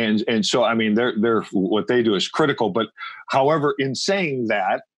 And so, I mean, they're what they do is critical. But however, in saying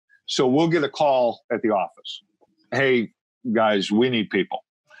that, so we'll get a call at the office. Hey, guys, we need people.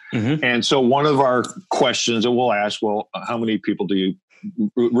 Mm-hmm. And so one of our questions that we'll ask, well, how many people do you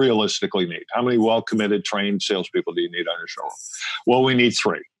realistically need? How many well-committed, trained salespeople do you need on your showroom? Well, we need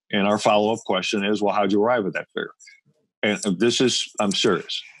 3. And our follow-up question is, well, how'd you arrive at that figure? And I'm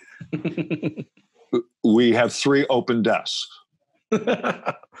serious. We have 3 open desks.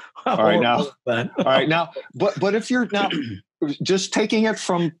 All right now, but if you're now just taking it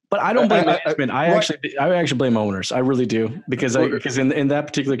from, but I don't blame management. I actually blame owners. I really do, because in that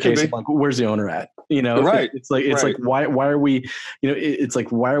particular case, I'm like, where's the owner at? Right. It's like why are we, it's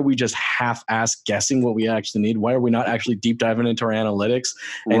like, why are we just half-ass guessing what we actually need? Why are we not actually deep diving into our analytics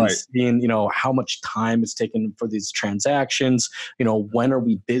and seeing, how much time it's taken for these transactions? When are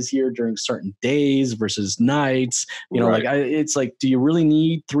we busier during certain days versus nights? It's like, do you really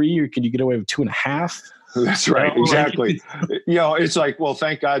need 3, or could you get away with 2.5? That's right. Exactly. It's like, well,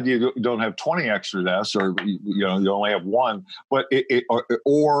 thank God you don't have 20 extra desks, or, you only have 1, but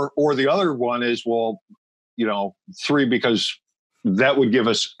or the other one is, well, 3, because that would give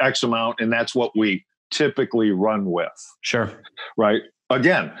us X amount. And that's what we typically run with. Sure. Right.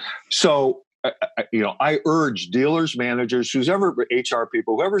 Again. So, I urge dealers, managers, HR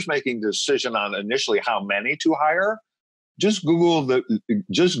people, whoever's making the decision on initially how many to hire, just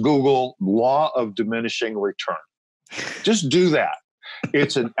Google law of diminishing return. Just do that.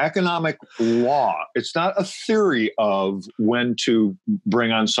 It's an economic law. It's not a theory of when to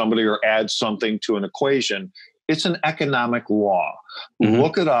bring on somebody or add something to an equation. It's an economic law. Mm-hmm.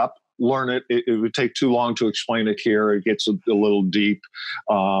 Look it up, learn it. It would take too long to explain it here. It gets a little deep.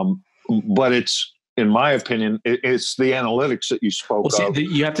 But it's, in my opinion, it's the analytics that you spoke of.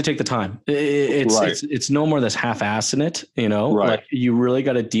 You have to take the time. It's no more that's half-assed in it, like you really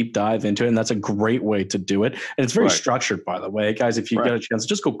got to deep dive into it. And that's a great way to do it. And it's very structured, by the way, guys. If you get a chance,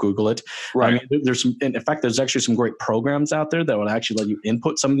 just go Google it. Right. I mean, there's actually some great programs out there that will actually let you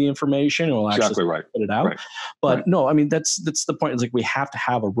input some of the information and will actually put it out. Right. But no, I mean, that's the point. It's like, we have to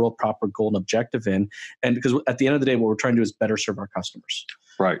have a real proper goal and objective and because at the end of the day, what we're trying to do is better serve our customers.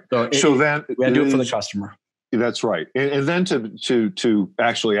 Right. So then we have to do it for the customer. That's right. And then to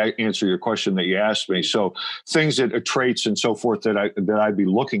actually answer your question that you asked me. So things that traits and so forth that I'd be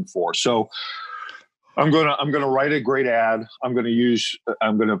looking for. So I'm gonna write a great ad.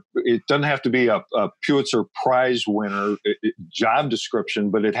 It doesn't have to be a Pulitzer Prize winner job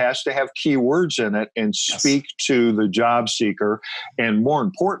description, but it has to have keywords in it and speak to the job seeker. And more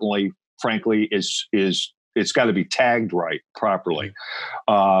importantly, frankly, is it's got to be tagged right properly.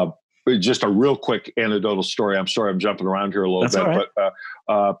 Just a real quick anecdotal story. I'm sorry, I'm jumping around here a little bit,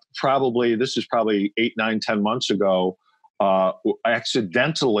 but this is probably 8, 9, 10 months ago.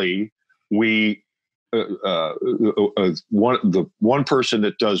 Accidentally, we one person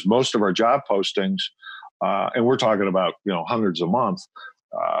that does most of our job postings, and we're talking about hundreds a month.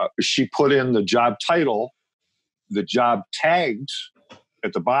 She put in the job title, the job tags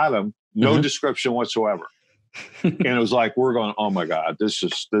at the bottom, no description whatsoever. And it was like, we're going, oh my God, this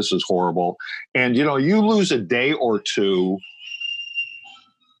is horrible. And you lose a day or two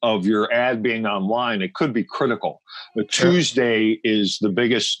of your ad being online, it could be critical. But Tuesday is the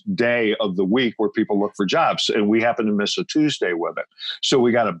biggest day of the week where people look for jobs, and we happen to miss a Tuesday with it. So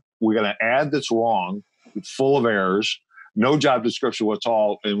we got an ad that's wrong, full of errors, no job description, what's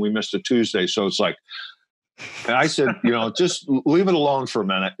all, and we missed a Tuesday. So it's like, and I said, just leave it alone for a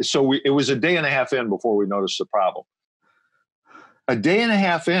minute. So it was a day and a half in before we noticed the problem. A day and a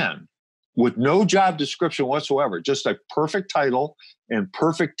half in, with no job description whatsoever, just a perfect title and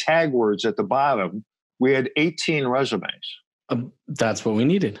perfect tag words at the bottom, we had 18 resumes. That's what we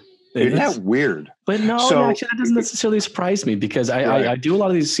needed. Isn't that weird? But no, actually, that doesn't necessarily surprise me, because I do a lot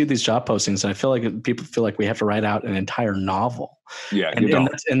of these job postings, and I feel like people feel like we have to write out an entire novel. Yeah,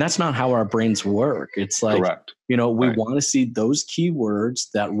 and that's not how our brains work. It's like, correct. We want to see those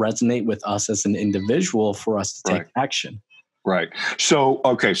keywords that resonate with us as an individual for us to take action. Right. So,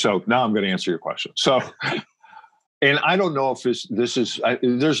 okay. So now I'm going to answer your question. So, and I don't know if this is,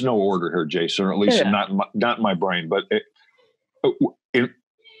 there's no order here, Jason, or at least not in my brain, but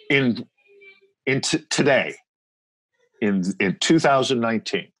today, in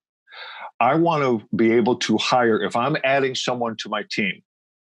 2019, I want to be able to hire, if I'm adding someone to my team,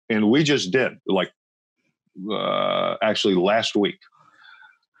 and we just did, actually last week,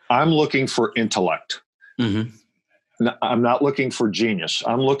 I'm looking for intellect. Mm-hmm. I'm not looking for genius.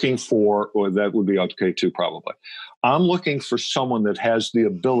 I'm looking for, or that would be okay too, probably. I'm looking for someone that has the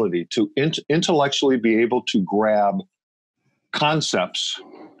ability to intellectually be able to grab concepts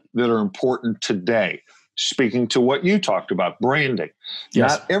that are important today. Speaking to what you talked about, branding.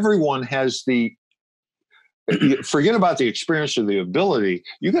 Yes. Not everyone has forget about the experience or the ability.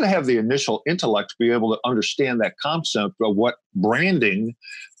 You're going to have the initial intellect to be able to understand that concept of what branding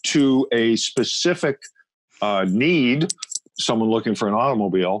to a specific need, someone looking for an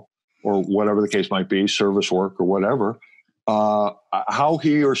automobile or whatever the case might be, service work or whatever, how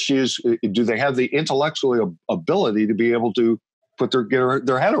he or she do they have the intellectual ability to be able to put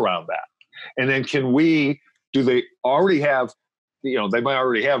their head around that? And then do they already have, they might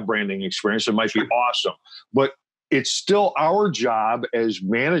already have branding experience. It might be awesome, but it's still our job as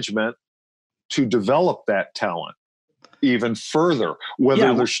management to develop that talent even further,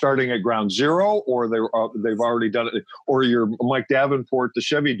 whether they're starting at ground zero or they've already done it, or you're Mike Davenport, the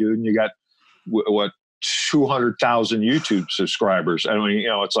Chevy dude, and you got 200,000 YouTube subscribers. I mean,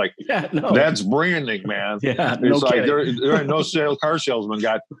 it's like, that's branding, man. Yeah, it's like there ain't no car salesman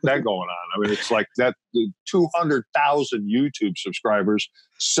got that going on. I mean, it's like that 200,000 YouTube subscribers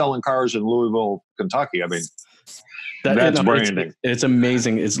selling cars in Louisville, Kentucky. I mean, that's branding. It's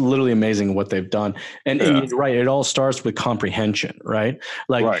amazing. It's literally amazing what they've done. And you're right. It all starts with comprehension, right?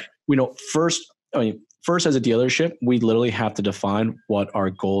 First as a dealership, we literally have to define what our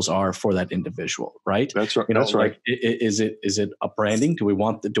goals are for that individual, right? That's right. That's right. Is it a branding? Do we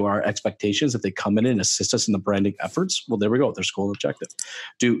want do our expectations if they come in and assist us in the branding efforts? Well, there we go. Their goal and objective.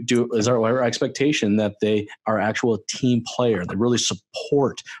 Is our expectation that they are actual team player? They really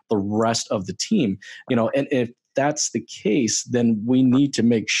support the rest of the team, and if that's the case, then we need to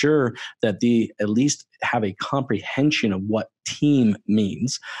make sure that they at least have a comprehension of what team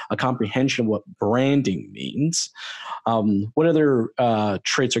means, a comprehension of what branding means. What other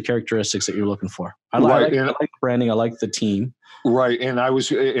traits or characteristics that you're looking for? I like branding. I like the team. Right. And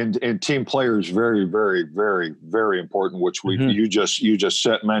and team player is very, very, very, very important, which you just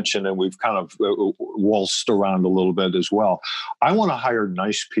mentioned, and we've kind of waltzed around a little bit as well. I want to hire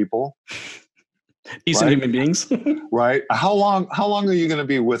nice people. Decent human beings. Right. How long are you going to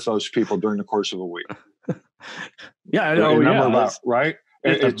be with those people during the course of a week? I know. Right.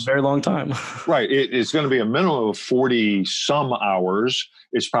 It's a very long time. Right. It's going to be a minimum of 40 some hours.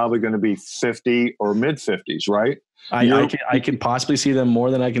 It's probably going to be 50 or mid 50s. Right. I can possibly see them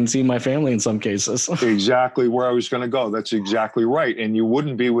more than I can see my family in some cases. Exactly where I was going to go. That's exactly right. And you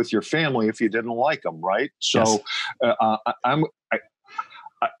wouldn't be with your family if you didn't like them. Right. So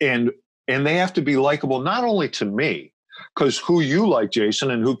and they have to be likable, not only to me, because who you like,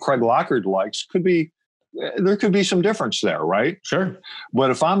 Jason, and who Craig Lockard likes there could be some difference there, right? Sure.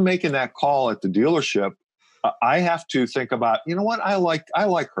 But if I'm making that call at the dealership, I have to think about, what? I like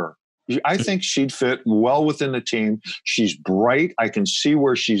her. I think she'd fit well within the team. She's bright. I can see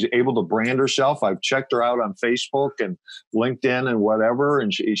where she's able to brand herself. I've checked her out on Facebook and LinkedIn and whatever,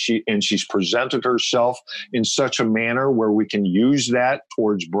 and she's presented herself in such a manner where we can use that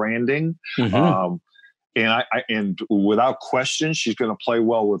towards branding. Mm-hmm. And without question, she's going to play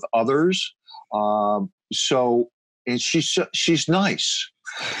well with others. And she's nice.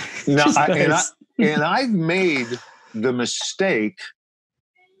 Now, and I've made the mistake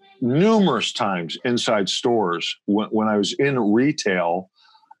numerous times inside stores when I was in retail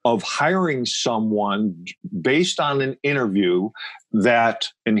of hiring someone based on an interview that,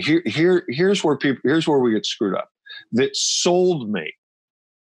 and here's where we get screwed up, that sold me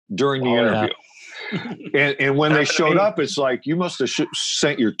during the interview. Yeah. And when they showed up, it's like, you must have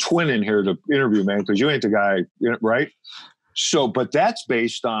sent your twin in here to interview, man, because you ain't the guy, right? So, but that's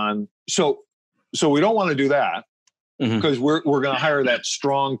based on, so we don't want to do that, because we're going to hire that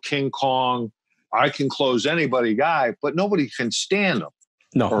strong King Kong, I can close anybody guy, but nobody can stand them.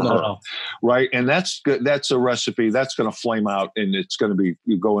 No. Right. And that's a recipe that's going to flame out, and it's going to be,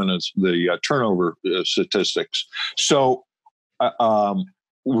 you go into the turnover statistics. So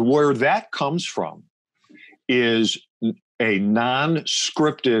where that comes from is a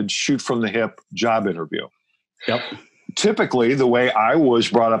non-scripted, shoot from the hip job interview. Yep. Typically, the way I was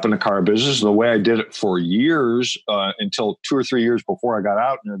brought up in the car business, the way I did it for years, until 2 or 3 years before I got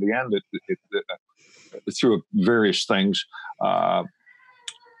out, near the end, through various things, a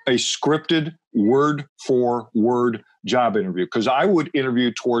scripted word for word job interview, because I would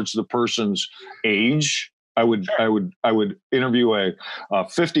interview towards the person's age. I would interview a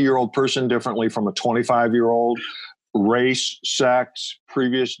 50-year-old person differently from a 25-year-old, race, sex,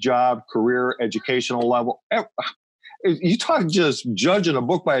 previous job, career, educational level. You talk just judging a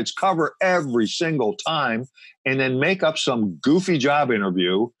book by its cover every single time, and then make up some goofy job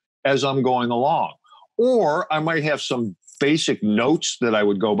interview as I'm going along. Or I might have some basic notes that I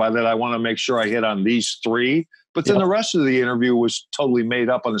would go by that I want to make sure I hit on these three. But then the rest of the interview was totally made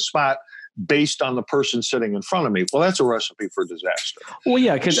up on the spot based on the person sitting in front of me. Well, that's a recipe for disaster. Well,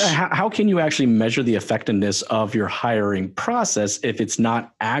 yeah, because how can you actually measure the effectiveness of your hiring process if it's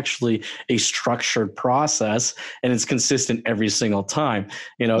not actually a structured process and it's consistent every single time?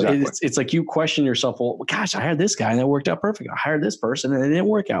 Exactly. It's like you question yourself, well, gosh, I hired this guy and it worked out perfect. I hired this person and it didn't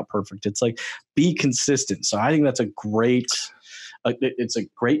work out perfect. It's like, be consistent. So I think that's a great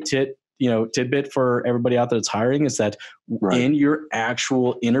tidbit for everybody out there that's hiring, is that in your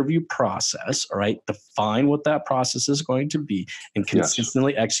actual interview process, all right, define what that process is going to be and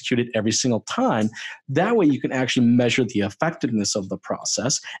consistently execute it every single time. That way you can actually measure the effectiveness of the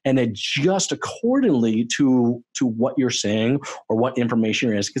process and adjust accordingly to what you're saying or what information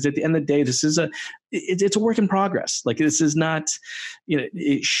you're asking. Because at the end of the day, this is it's a work in progress. Like, this is not,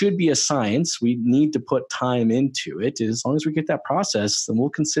 it should be a science. We need to put time into it. As long as we get that process, then we'll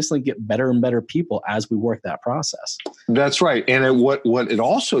consistently get better and better people as we work that process. That's right. And what it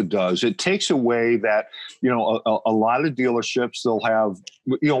also does, it takes away that, a lot of dealerships, they'll have,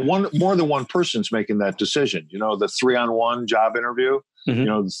 more than one person's making that decision. The 3-on-1 job interview,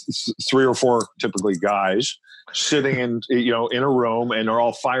 3 or 4 typically guys sitting in a room, and they're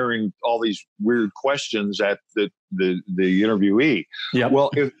all firing all these weird questions at the interviewee. Yep.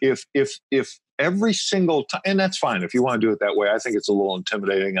 Well, if every single time, and that's fine if you want to do it that way. I think it's a little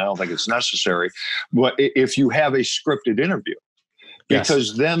intimidating. I don't think it's necessary. But if you have a scripted interview,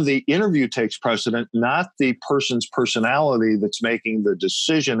 because then the interview takes precedent, not the person's personality that's making the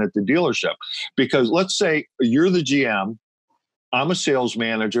decision at the dealership. Because let's say you're the GM, I'm a sales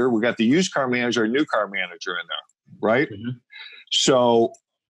manager, we got the used car manager, new car manager in there, right? Mm-hmm. So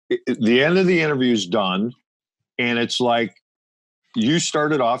the end of the interview is done, and it's like, you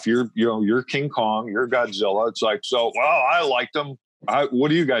started off, you're King Kong, you're Godzilla. It's like, so, well, I liked them. What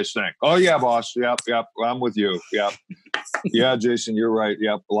do you guys think? Oh yeah, boss. Yep. I'm with you. Yep. Yeah, Jason, you're right.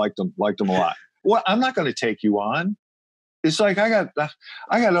 Yep. Liked them a lot. Well, I'm not going to take you on. It's like, I'm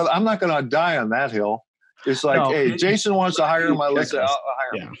not going to die on that hill. It's like, hey, Jason wants to hire him. I'll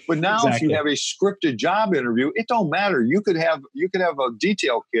hire him. But now, if you have a scripted job interview, it don't matter. You could have a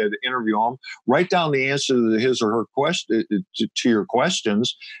detail kid interview him, write down the answer to his or her question to your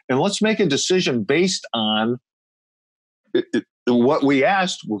questions, and let's make a decision based on what we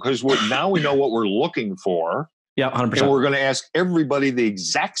asked, because now we know what we're looking for. Yeah, 100%. And we're going to ask everybody the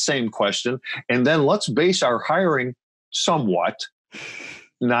exact same question, and then let's base our hiring somewhat.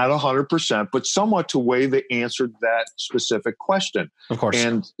 Not 100%, but somewhat to way they answered that specific question. Of course.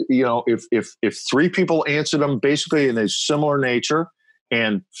 And, if 3 people answered them basically in a similar nature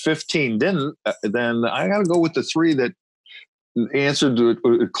and 15 didn't, then I got to go with the 3 that answered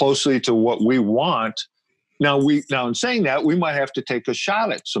closely to what we want. Now, in saying that, we might have to take a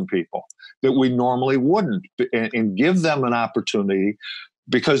shot at some people that we normally wouldn't, and give them an opportunity,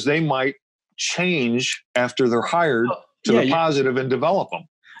 because they might change after they're hired to the positive and develop them.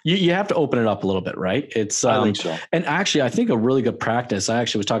 You have to open it up a little bit, right? It's I think so. And actually, I think a really good practice. I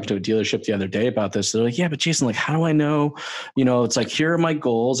actually was talking to a dealership the other day about this. They're like, "Yeah, but Jason, like, how do I know? It's like, here are my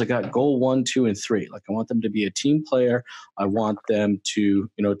goals. I got goal 1, 2, and 3. Like, I want them to be a team player. I want them to,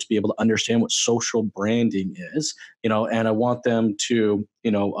 to be able to understand what social branding is, and I want them to,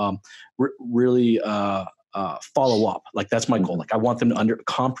 really." Follow up. Like, that's my goal. Like, I want them to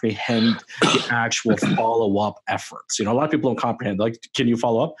comprehend the actual follow up efforts. A lot of people don't comprehend. Like, can you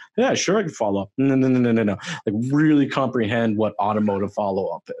follow up? Yeah, sure, I can follow up. No. Like, really comprehend what automotive follow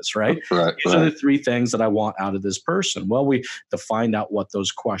up is, right? These are the 3 things that I want out of this person. Well, we to find out what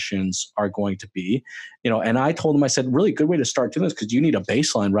those questions are going to be, and I told them, I said, really good way to start doing this, because you need a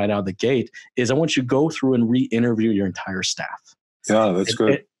baseline right out of the gate, is I want you to go through and re-interview your entire staff. Yeah, that's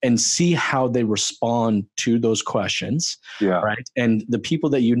good. And see how they respond to those questions. Yeah. Right. And the people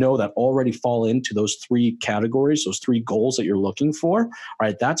that that already fall into those 3 categories, those 3 goals that you're looking for,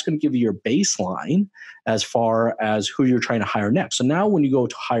 right, that's going to give you your baseline as far as who you're trying to hire next. So now when you go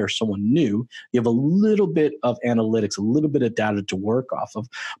to hire someone new, you have a little bit of analytics, a little bit of data to work off of.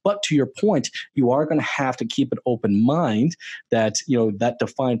 But to your point, you are going to have to keep an open mind that, that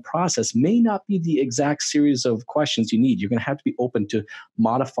defined process may not be the exact series of questions you need. You're going to have to be open to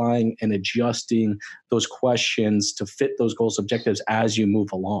modifying and adjusting those questions to fit those goals, objectives as you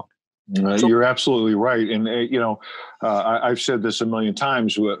move along. You're absolutely right. And, I've said this a million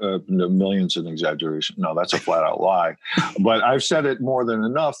times, millions an exaggeration. No, that's a flat out lie. But I've said it more than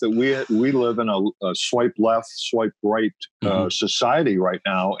enough that we live in a swipe left, swipe right society right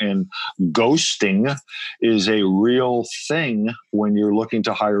now. And ghosting is a real thing when you're looking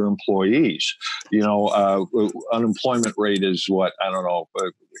to hire employees. Unemployment rate is what, I don't know,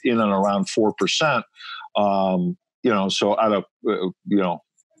 in and around 4%. So out of,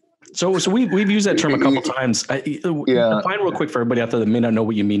 So we've used that term a couple times. Define real quick for everybody out there that may not know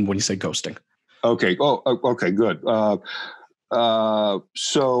what you mean when you say ghosting. Okay. Oh, okay. Good.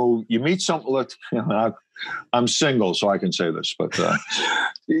 So you meet I'm single, so I can say this, but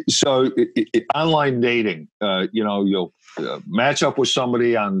so online dating. You'll match up with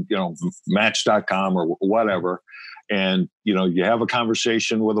somebody on Match.com or whatever, and you have a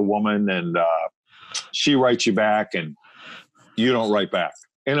conversation with a woman, and she writes you back, and you don't write back.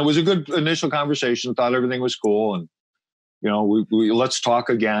 And it was a good initial conversation. Thought everything was cool, and we let's talk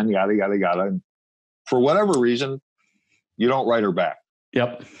again. Yada yada yada. And for whatever reason, you don't write her back.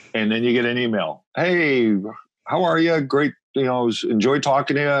 Yep. And then you get an email. Hey, how are you? Great. Enjoyed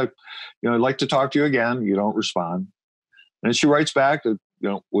talking to you. I'd like to talk to you again. You don't respond. And she writes back.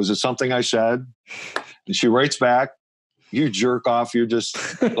 Was it something I said? And she writes back. You jerk off. You're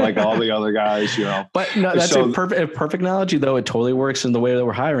just like all the other guys, But no, that's a perfect analogy, though. It totally works in the way that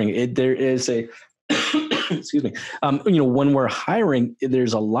we're hiring. There is a, excuse me. When we're hiring,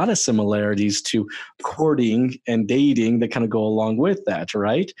 there's a lot of similarities to courting and dating that kind of go along with that,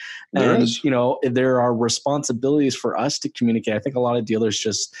 right? And there are responsibilities for us to communicate. I think a lot of dealers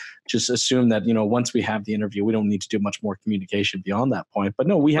just assume that once we have the interview, we don't need to do much more communication beyond that point. But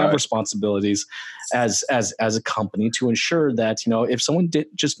no, we have responsibilities as a company to ensure that if someone did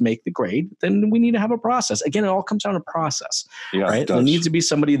just make the grade, then we need to have a process. Again, it all comes down to process, right? There needs to be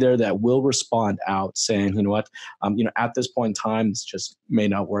somebody there that will respond out saying, you know what, at this point in time, this just may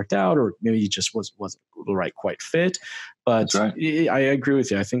not work out, or maybe it just wasn't the right quite fit. But I agree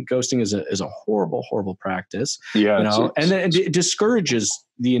with you. I think ghosting is a horrible, horrible practice. Yeah, and then it discourages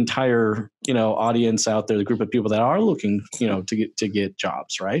the entire audience out there, the group of people that are looking to get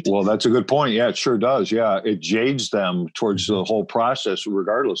jobs, right? Well, that's a good point. Yeah, it sure does. Yeah, it jades them towards the whole process,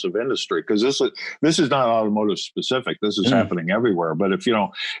 regardless of industry, because this is not automotive specific. This is happening everywhere. But if you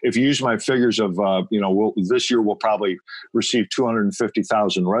use my figures of this year we'll probably receive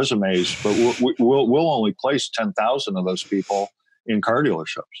 250,000 resumes, but we'll only place 10,000 of those people in car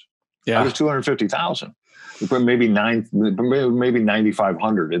dealerships. Yeah, out of 250,000. Maybe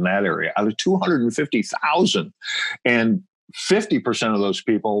 9,500 in that area out of 250,000, and 50% of those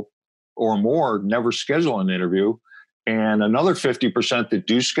people or more never schedule an interview, and another 50% that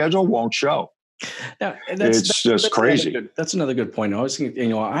do schedule won't show. Now, that's crazy. That's another good point. I was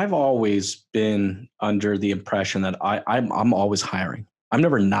thinking, I've always been under the impression that I'm always hiring. I'm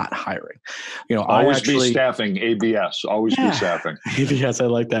never not hiring. Always be staffing. ABS. Always be staffing. ABS. I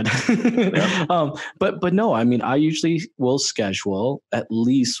like that. But no, I usually will schedule at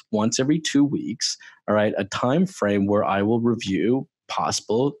least once every 2 weeks. All right, a time frame where I will review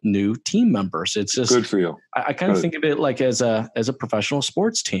possible new team members. It's just good for you. I kind of think of it like as a professional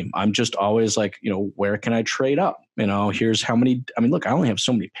sports team. I'm just always like, where can I trade up? Here's how many. I mean, look, I only have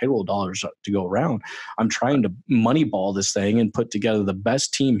so many payroll dollars to go around. I'm trying to moneyball this thing and put together the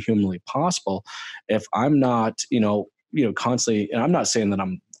best team humanly possible. If I'm not, constantly, and I'm not saying that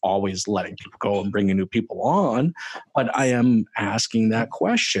I'm always letting people go and bringing new people on, but I am asking that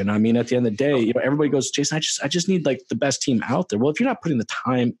question. I mean, at the end of the day, everybody goes, Jason, I just need like the best team out there. Well, if you're not putting the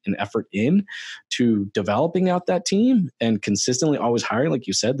time and effort in to developing out that team and consistently always hiring, like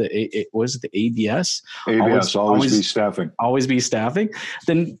you said, was it the ABS? Always be staffing. Always be staffing.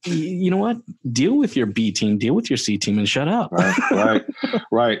 Then you know what? Deal with your B team, deal with your C team, and shut up.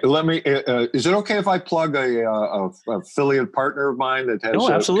 Right. Let me. Is it okay if I plug a affiliate partner of mine that has?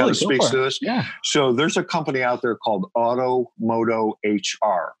 Absolutely. Kind of speaks to this. Yeah. So there's a company out there called Automodo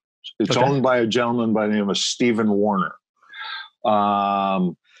HR. It's owned by a gentleman by the name of Stephen Warner.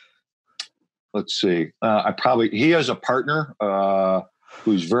 Let's see. He has a partner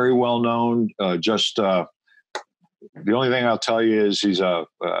who's very well known. The only thing I'll tell you is now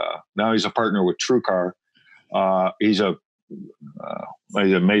he's a partner with TrueCar. He's an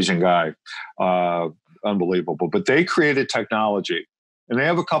amazing guy, unbelievable. But they created technology. And they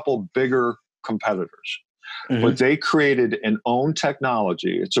have a couple bigger competitors, but they created an own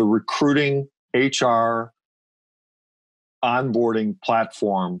technology. It's a recruiting HR onboarding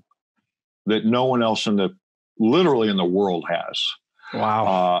platform that no one else literally in the world has.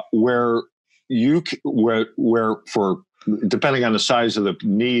 Wow. Where for depending on the size of the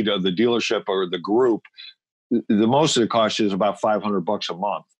need of the dealership or the group, the most of the cost is about $500 a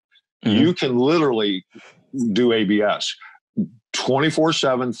month. You can literally do ABS.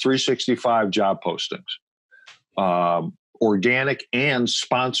 24/7, 365 job postings, organic and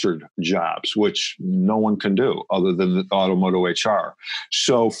sponsored jobs, which no one can do other than the Automodo HR.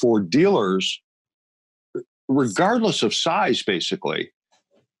 So for dealers, regardless of size, basically,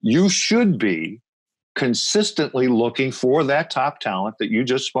 you should be consistently looking for that top talent that you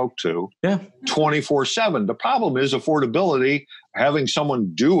just spoke to 24/7. The problem is affordability, having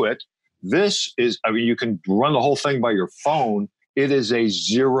someone do it. You can run the whole thing by your phone. It is a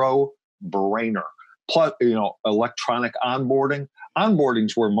zero brainer. Plus, electronic onboarding.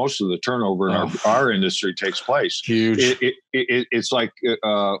 Onboarding's where most of the turnover in our industry takes place. Huge. It's like,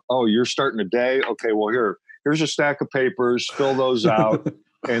 you're starting a day. Okay, well, here's a stack of papers. Fill those out,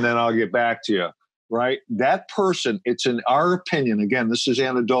 and then I'll get back to you. Right? That person, it's in our opinion, again, this is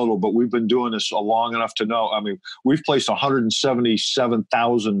anecdotal, but we've been doing this long enough to know. I mean, we've placed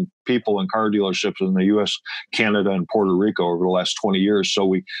 177,000 people in car dealerships in the U.S., Canada, and Puerto Rico over the last 20 years.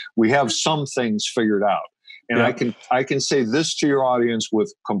 So we have some things figured out. And I can say this to your audience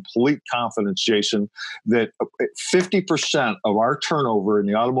with complete confidence, Jason, that 50% of our turnover in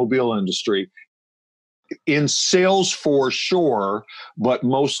the automobile industry in sales for sure, but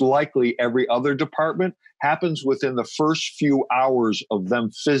most likely every other department happens within the first few hours of them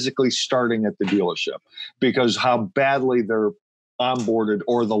physically starting at the dealership because how badly they're onboarded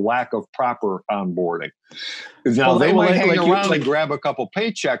or the lack of proper onboarding. Now they might hang around and grab a couple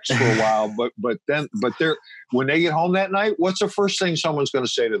paychecks for a while, but they're when they get home that night, what's the first thing someone's going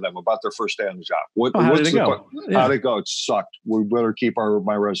to say to them about their first day on the job? How did it go? How'd it go? It sucked. We better keep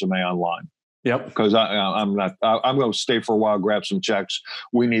my resume online. Yep. Because I'm going to stay for a while, grab some checks.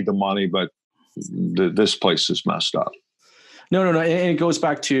 We need the money, but this place is messed up. No. And it goes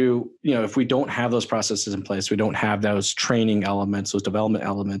back to, if we don't have those processes in place, we don't have those training elements, those development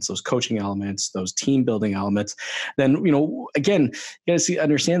elements, those coaching elements, those team building elements, then, again, you got to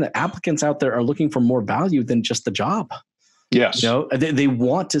understand that applicants out there are looking for more value than just the job. Yes. They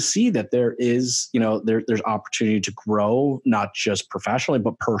want to see that there is, there's opportunity to grow, not just professionally,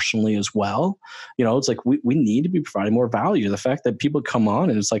 but personally as well. It's like we need to be providing more value. The fact that people come on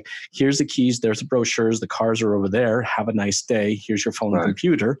and it's like, here's the keys, there's the brochures, the cars are over there. Have a nice day. Here's your phone and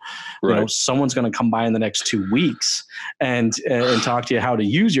computer. Right. Someone's going to come by in the next 2 weeks and talk to you how to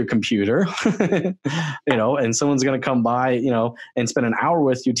use your computer, and someone's going to come by, and spend an hour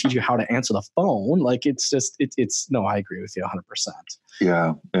with you, teach you how to answer the phone. Like it's no, I agree with you 100%.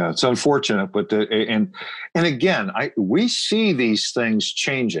 Yeah. It's unfortunate, but and again, we see these things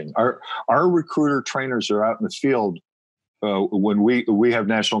changing. Our recruiter trainers are out in the field when we have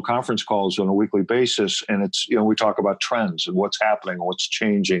national conference calls on a weekly basis, and it's we talk about trends and what's happening, and what's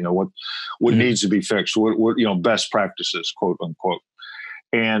changing, and what needs to be fixed, what best practices, quote unquote,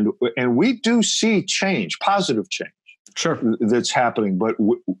 and we do see change, positive change, sure, that's happening, but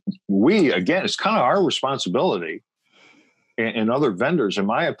we again, it's kind of our responsibility. And other vendors, in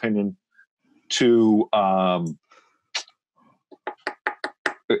my opinion, to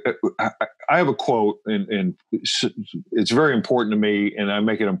I have a quote, and it's very important to me, and I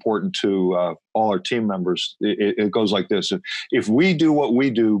make it important to all our team members. It goes like this: if we do what we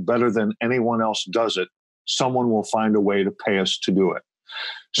do better than anyone else does it, someone will find a way to pay us to do it.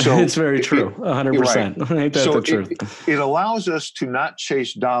 So it's very true, 100%. Right. Ain't that the truth? It allows us to not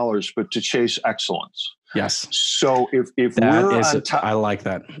chase dollars, but to chase excellence. Yes. So if we're on top, I like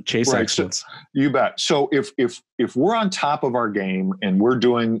that. Chase excellence. So, you bet. So if we're on top of our game and we're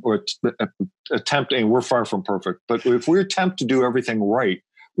doing or attempting, we're far from perfect, but if we attempt to do everything right,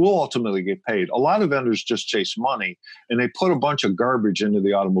 we'll ultimately get paid. A lot of vendors just chase money, and they put a bunch of garbage into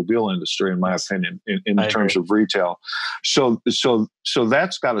the automobile industry, in my opinion, in terms of retail. So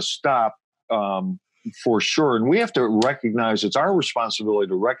that's got to stop for sure. And we have to recognize, it's our responsibility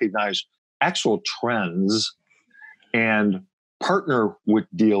to recognize actual trends and partner with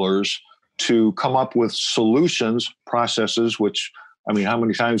dealers to come up with solutions, processes, which, I mean, how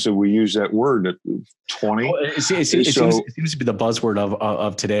many times have we used that word? 20? Well, it seems to be the buzzword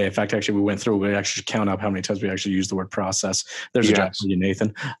of today. In fact, actually, we actually count up how many times we actually use the word process. There's a job for you,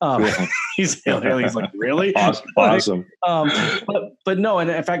 Nathan. He's like, really? Awesome. But no, and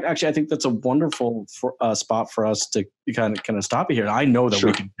in fact, actually, I think that's a wonderful spot for us to kind of stop it here. I know that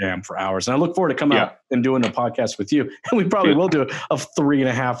we can jam for hours, and I look forward to coming out and doing a podcast with you. And we probably will do a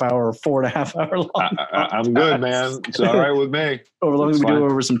 3.5 hour, 4.5 hour long. I'm good, man. It's all right with me. As long as we do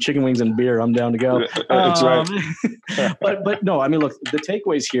over some chicken wings and beer, I'm down to go. That's right. but no, I mean, look, the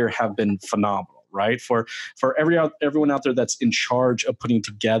takeaways here have been phenomenal. Right. For everyone out there that's in charge of putting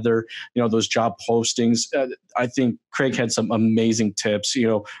together, those job postings. I think Craig had some amazing tips.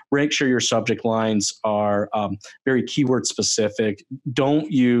 Make sure your subject lines are very keyword specific. Don't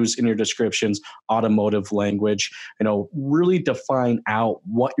use in your descriptions automotive language. Really define out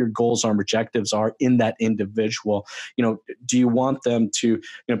what your goals and objectives are in that individual. Do you want them to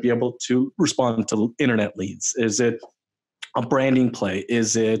be able to respond to internet leads? Is it a branding play?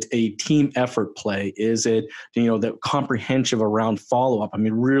 Is it a team effort play? Is it, the comprehensive around follow-up? I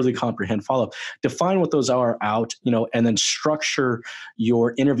mean, really comprehend follow-up. Define what those are out, and then structure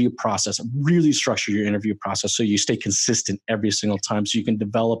your interview process. Really structure your interview process so you stay consistent every single time, so you can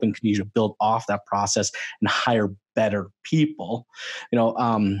develop and continue to build off that process and hire better people.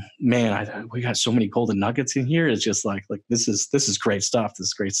 Man, we got so many golden nuggets in here. It's just like this is great stuff. This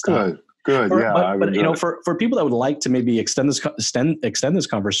is great stuff. Good. But for people that would like to maybe extend this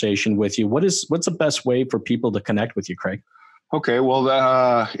conversation with you, what's the best way for people to connect with you, Craig? Okay,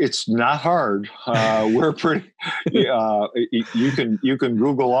 well, it's not hard. We're pretty. You can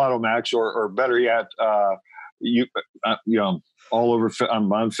Google Automax, or better yet, all over.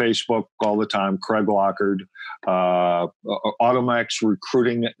 I'm on Facebook all the time. Craig Lockard, Automax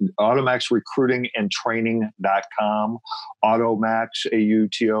Recruiting, Automax Recruiting and Training.com, Automax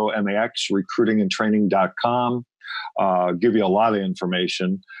AUTOMAX Recruiting and Training.com. Give you a lot of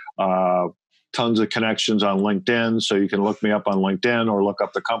information. Tons of connections on LinkedIn, so you can look me up on LinkedIn or look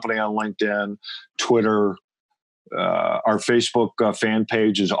up the company on LinkedIn, Twitter. Our Facebook fan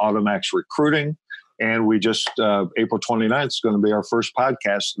page is Automax Recruiting. And we just, April 29th is going to be our first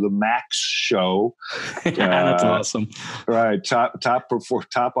podcast, The Max Show. That's awesome. Right. Top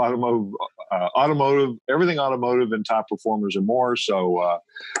automotive, everything automotive and top performers and more. So,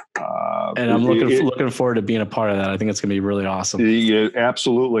 and I'm looking forward to being a part of that. I think it's going to be really awesome. Yeah,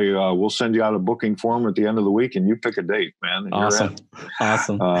 absolutely. We'll send you out a booking form at the end of the week, and you pick a date, man. And awesome.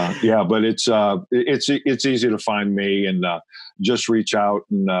 Yeah, but it's easy to find me, and just reach out,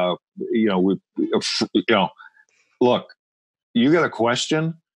 and look, you got a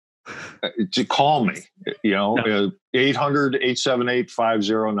question, call me,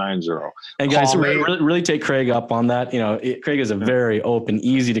 800-878-5090. And guys, really take Craig up on that. Craig is a very open,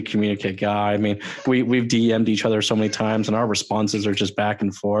 easy to communicate guy. I mean, we've DM'd each other so many times, and our responses are just back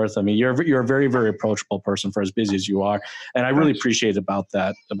and forth. I mean, you're a very, very approachable person for as busy as you are. And I really appreciate about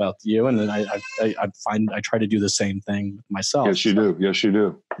you. And then I try to do the same thing myself. Yes, you do.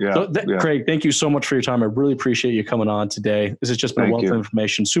 Yeah. So Craig, thank you so much for your time. I really appreciate you coming on today. This has just been a wealth of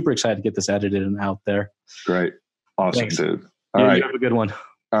information. Super excited to get this edited and out there. Great. Awesome, Thanks. dude. All right. You have a good one.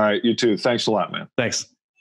 All right. You too. Thanks a lot, man. Thanks.